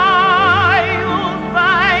try, you'll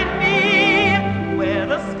find me where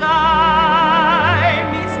the sky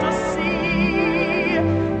meets the sea.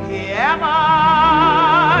 Here am I,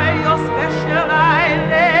 your special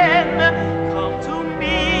island. Come to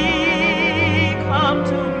me, come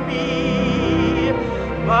to me.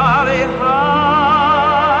 Bali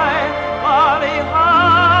High, Bali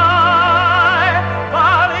High,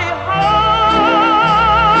 Bali High.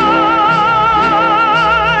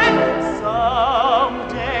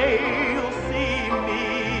 Someday you'll see me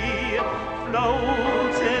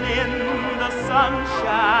floating in the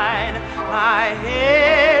sunshine, my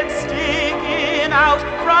head sticking out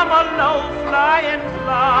from a low-flying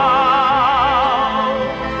cloud.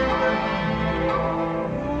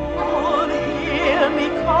 You'll hear me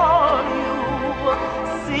call you,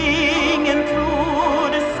 singing through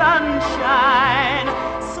the sunshine,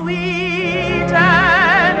 sweet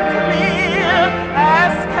and clear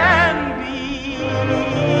as can be.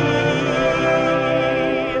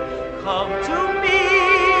 Come to me,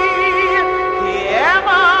 here am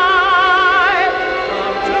I.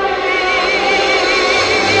 Come to me.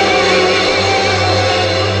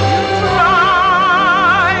 You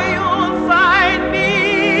try, you'll find me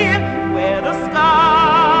where the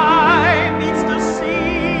sky meets the sea.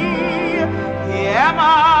 Here am I,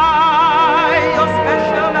 your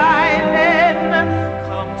special island.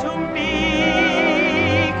 Come to me,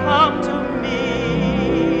 come to me.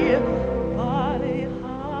 Bali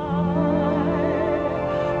High,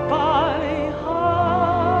 Bali High,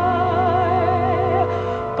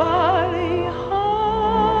 Bali High.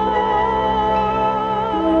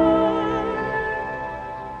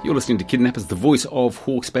 You're listening to Kidnappers, the voice of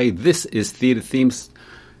Hawke's Bay. This is Theatre Themes.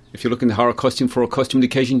 If you're looking to hire a costume for a costume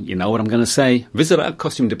occasion, you know what I'm going to say. Visit our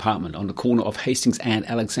costume department on the corner of Hastings and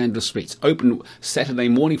Alexandra Streets. Open Saturday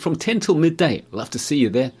morning from 10 till midday. Love to see you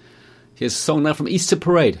there. Here's a song now from Easter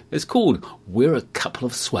Parade. It's called We're a Couple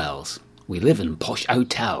of Swells. We live in posh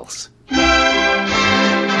hotels.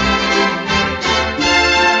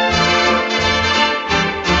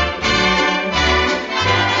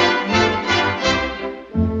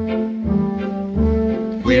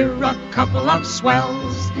 We're a couple of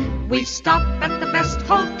swells. We stop at the best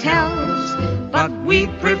hotels, but we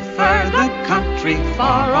prefer the country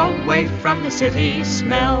far away from the city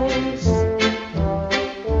smells.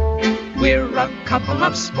 We're a couple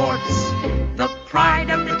of sports, the pride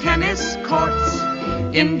of the tennis courts.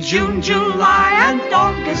 In June, July, and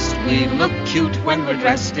August, we look cute when we're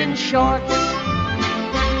dressed in shorts.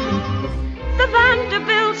 The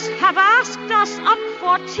Vanderbilts have asked us up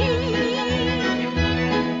for tea.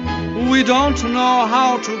 We don't know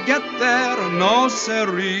how to get there, no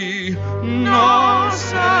siree, no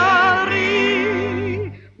siree.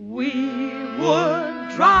 We would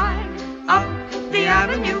drive up the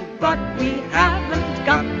avenue, but we haven't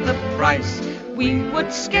got the price. We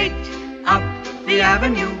would skate up the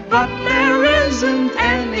avenue, but there isn't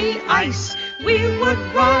any ice. We would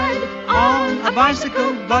ride on a a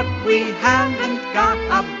bicycle, but we haven't got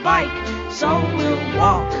a bike. So we'll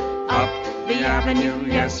walk up the avenue,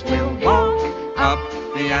 yes, we'll walk up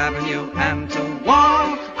the avenue, and to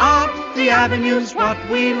walk up the avenue's what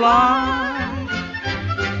we like.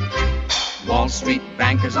 Wall Street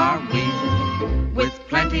bankers are we, with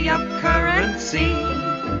plenty of currency.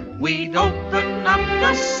 We'd open up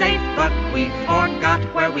the safe, but we forgot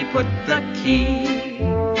where we put the key.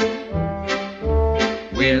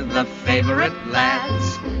 We're the favorite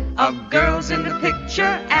lads of girls in the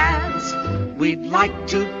picture ads. We'd like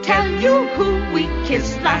to tell you who we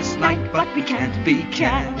kissed last night, but we can't be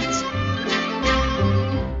cats.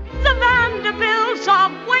 The Vanderbilts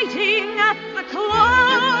are waiting at the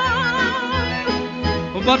club.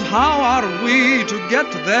 But how are we to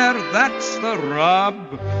get there? That's the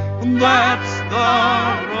rub. That's the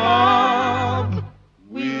rub.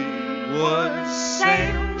 We would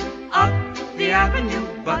sail up the avenue,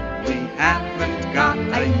 but we haven't got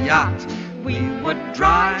a yacht. We would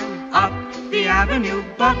drive up the avenue,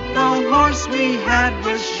 but the horse we had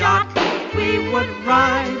was shot. We would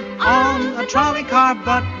ride on a trolley car,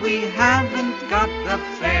 but we haven't got the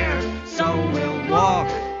fare. So we'll walk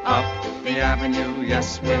up the avenue,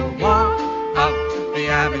 yes, we'll walk up the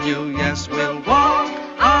avenue, yes, we'll walk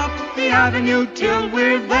up the avenue till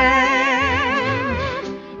we're there.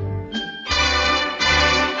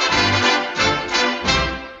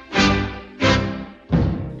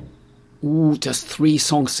 Ooh, just 3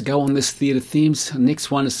 songs to go on this Theatre Themes.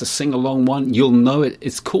 Next one is the sing-along one. You'll know it.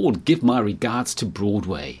 It's called Give My Regards to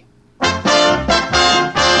Broadway.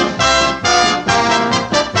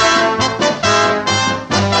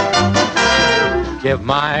 Give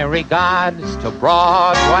my regards to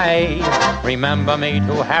Broadway. Remember me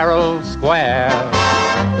to Herald Square.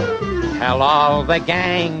 Tell all the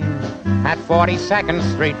gang at 42nd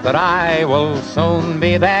Street that I will soon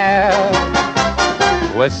be there.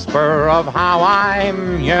 Whisper of how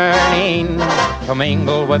I'm yearning to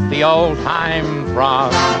mingle with the old-time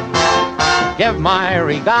throng. Give my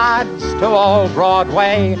regards to old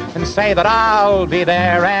Broadway and say that I'll be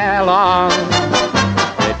there ere long.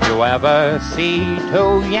 Did you ever see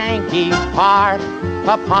 2 Yankees part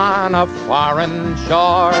upon a foreign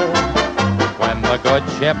shore? When the good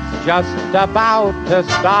ship's just about to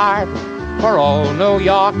start for old New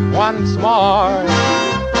York once more.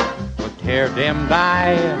 Tear-dimmed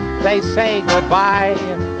eye, they say goodbye,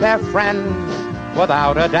 they're friends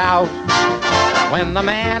without a doubt. When the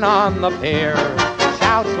man on the pier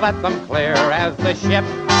shouts, let them clear as the ship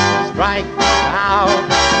strikes out.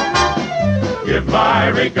 Give my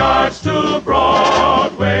regards to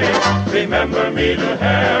Broadway, remember me to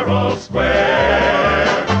Herald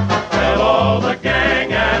Square. Tell all the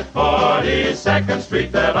gang at 42nd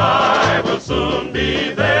Street that I will soon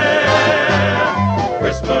be there.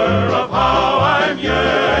 Whisper of how I'm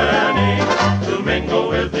yearning to mingle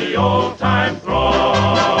with the old-time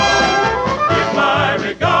throng. Give my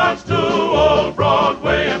regards to old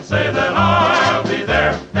Broadway and say that I'll be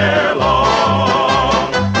there ere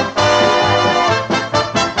long.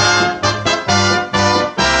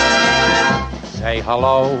 Say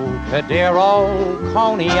hello to dear old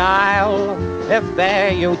Coney Isle, if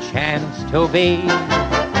there you chance to be.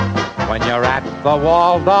 When you're at the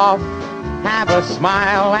Waldorf, have a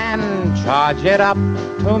smile and charge it up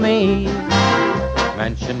to me.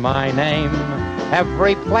 Mention my name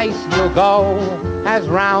every place you go, as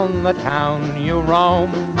round the town you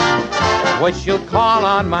roam. Wish you'd call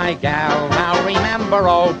on my gal, now remember,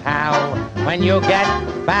 old pal, when you get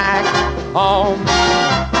back home.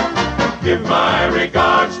 Give my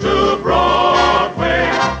regards to Broadway,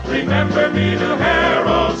 remember me to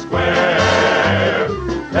Herald Square.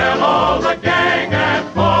 Tell all the gang at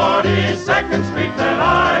 42nd Street that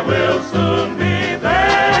I will soon be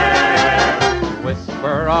there.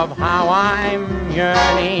 Whisper of how I'm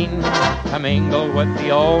yearning to mingle with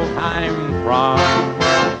the old-time throng.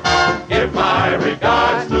 Give my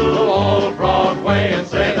regards to old Broadway and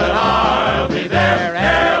say that I'll be there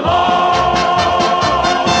ere long.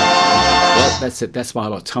 Well, that's it. That's why I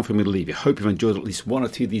got time for me to leave you. Hope you've enjoyed at least 1 or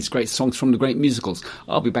 2 of these great songs from the great musicals.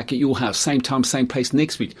 I'll be back at your house, same time, same place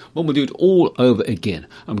next week, when we'll do it all over again.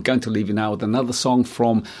 I'm going to leave you now with another song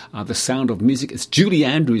from The Sound of Music. It's Julie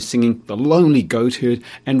Andrews singing The Lonely Goat Herd.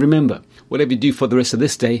 And remember, whatever you do for the rest of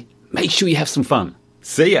this day, make sure you have some fun.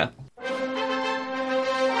 See ya.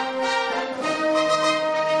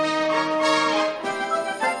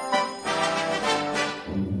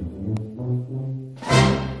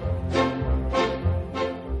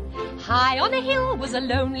 High on a hill was a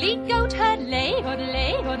lonely goat herd, lay,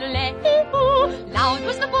 hoodlay, hoodlay, ooh. Loud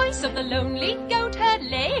was the voice of the lonely goat herd,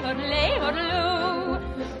 lay, hoodlay, hoodloo.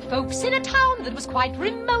 folks in a town that was quite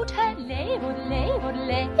remote heard lay-odelay,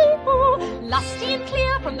 odelay-oo. Lusty and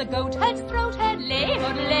clear from the goat herd's throat heard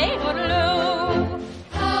lay-odelay, odeloo.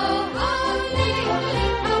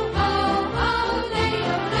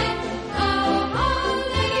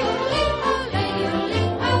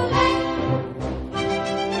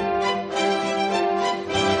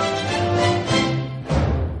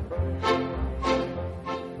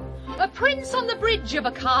 Prince on the bridge of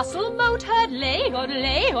a castle moat heard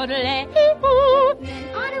lay-odelay, odelay-oo.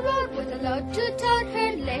 Men on a road with a load to tote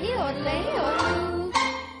heard lay-odelay, odeloo.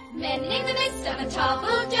 Men in the midst of a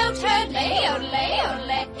toppled dote heard lay-odelay,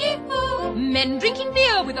 odelay-oo. Men drinking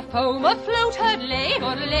beer with a foam afloat heard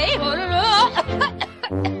lay-odelay, odeloo.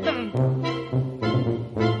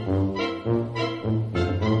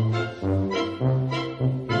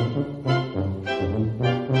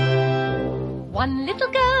 One little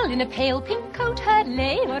girl in a pale pink coat heard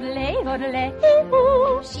lay-odelay,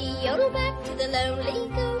 odelay-oo. She yodeled back to the lonely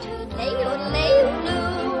goat heard lay-odelay,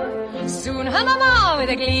 odeloo. Soon her mamma with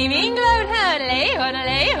a gleaming gloat heard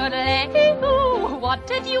lay-odelay, odelay-oo. What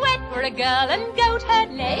a duet for a girl and goat heard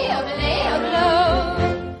lay-odelay, odeloo.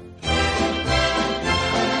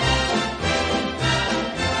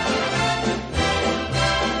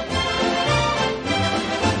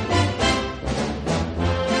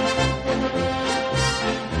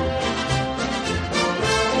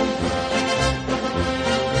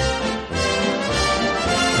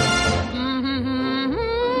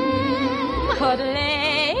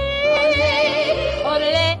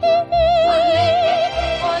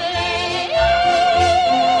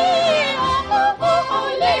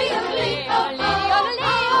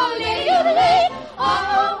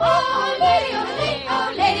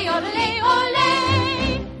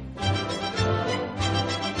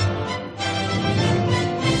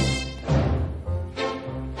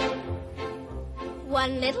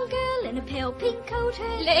 One little girl in a pale pink coat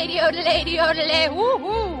heard lady-odelay,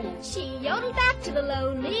 woo-hoo. She yodeled back to the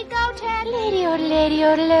lonely goat heard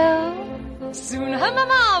lady-odelay, soon her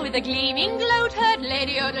mamma with a gleaming gloat heard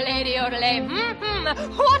lady-odelay,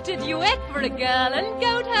 What a duet for a girl and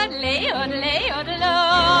goat heard lady-odelay,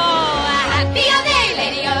 Happy are they,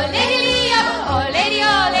 lady-o-lady-o, oh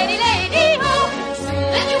lady-o-lady-lady-ho. Soon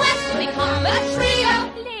the duets will become a trio,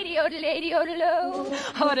 lady-odelay,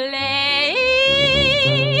 odelay.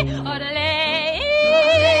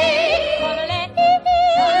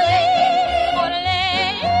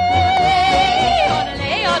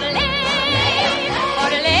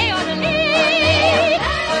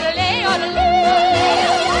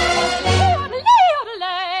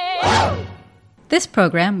 This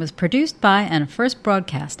program was produced by and first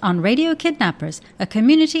broadcast on Radio Kidnappers, a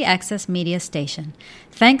community access media station.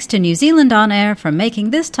 Thanks to New Zealand On Air for making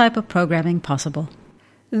this type of programming possible.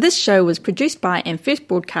 This show was produced by and first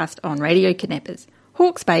broadcast on Radio Kidnappers,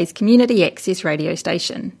 Hawke's Bay's community access radio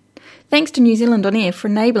station. Thanks to New Zealand On Air for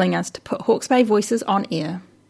enabling us to put Hawke's Bay voices on air.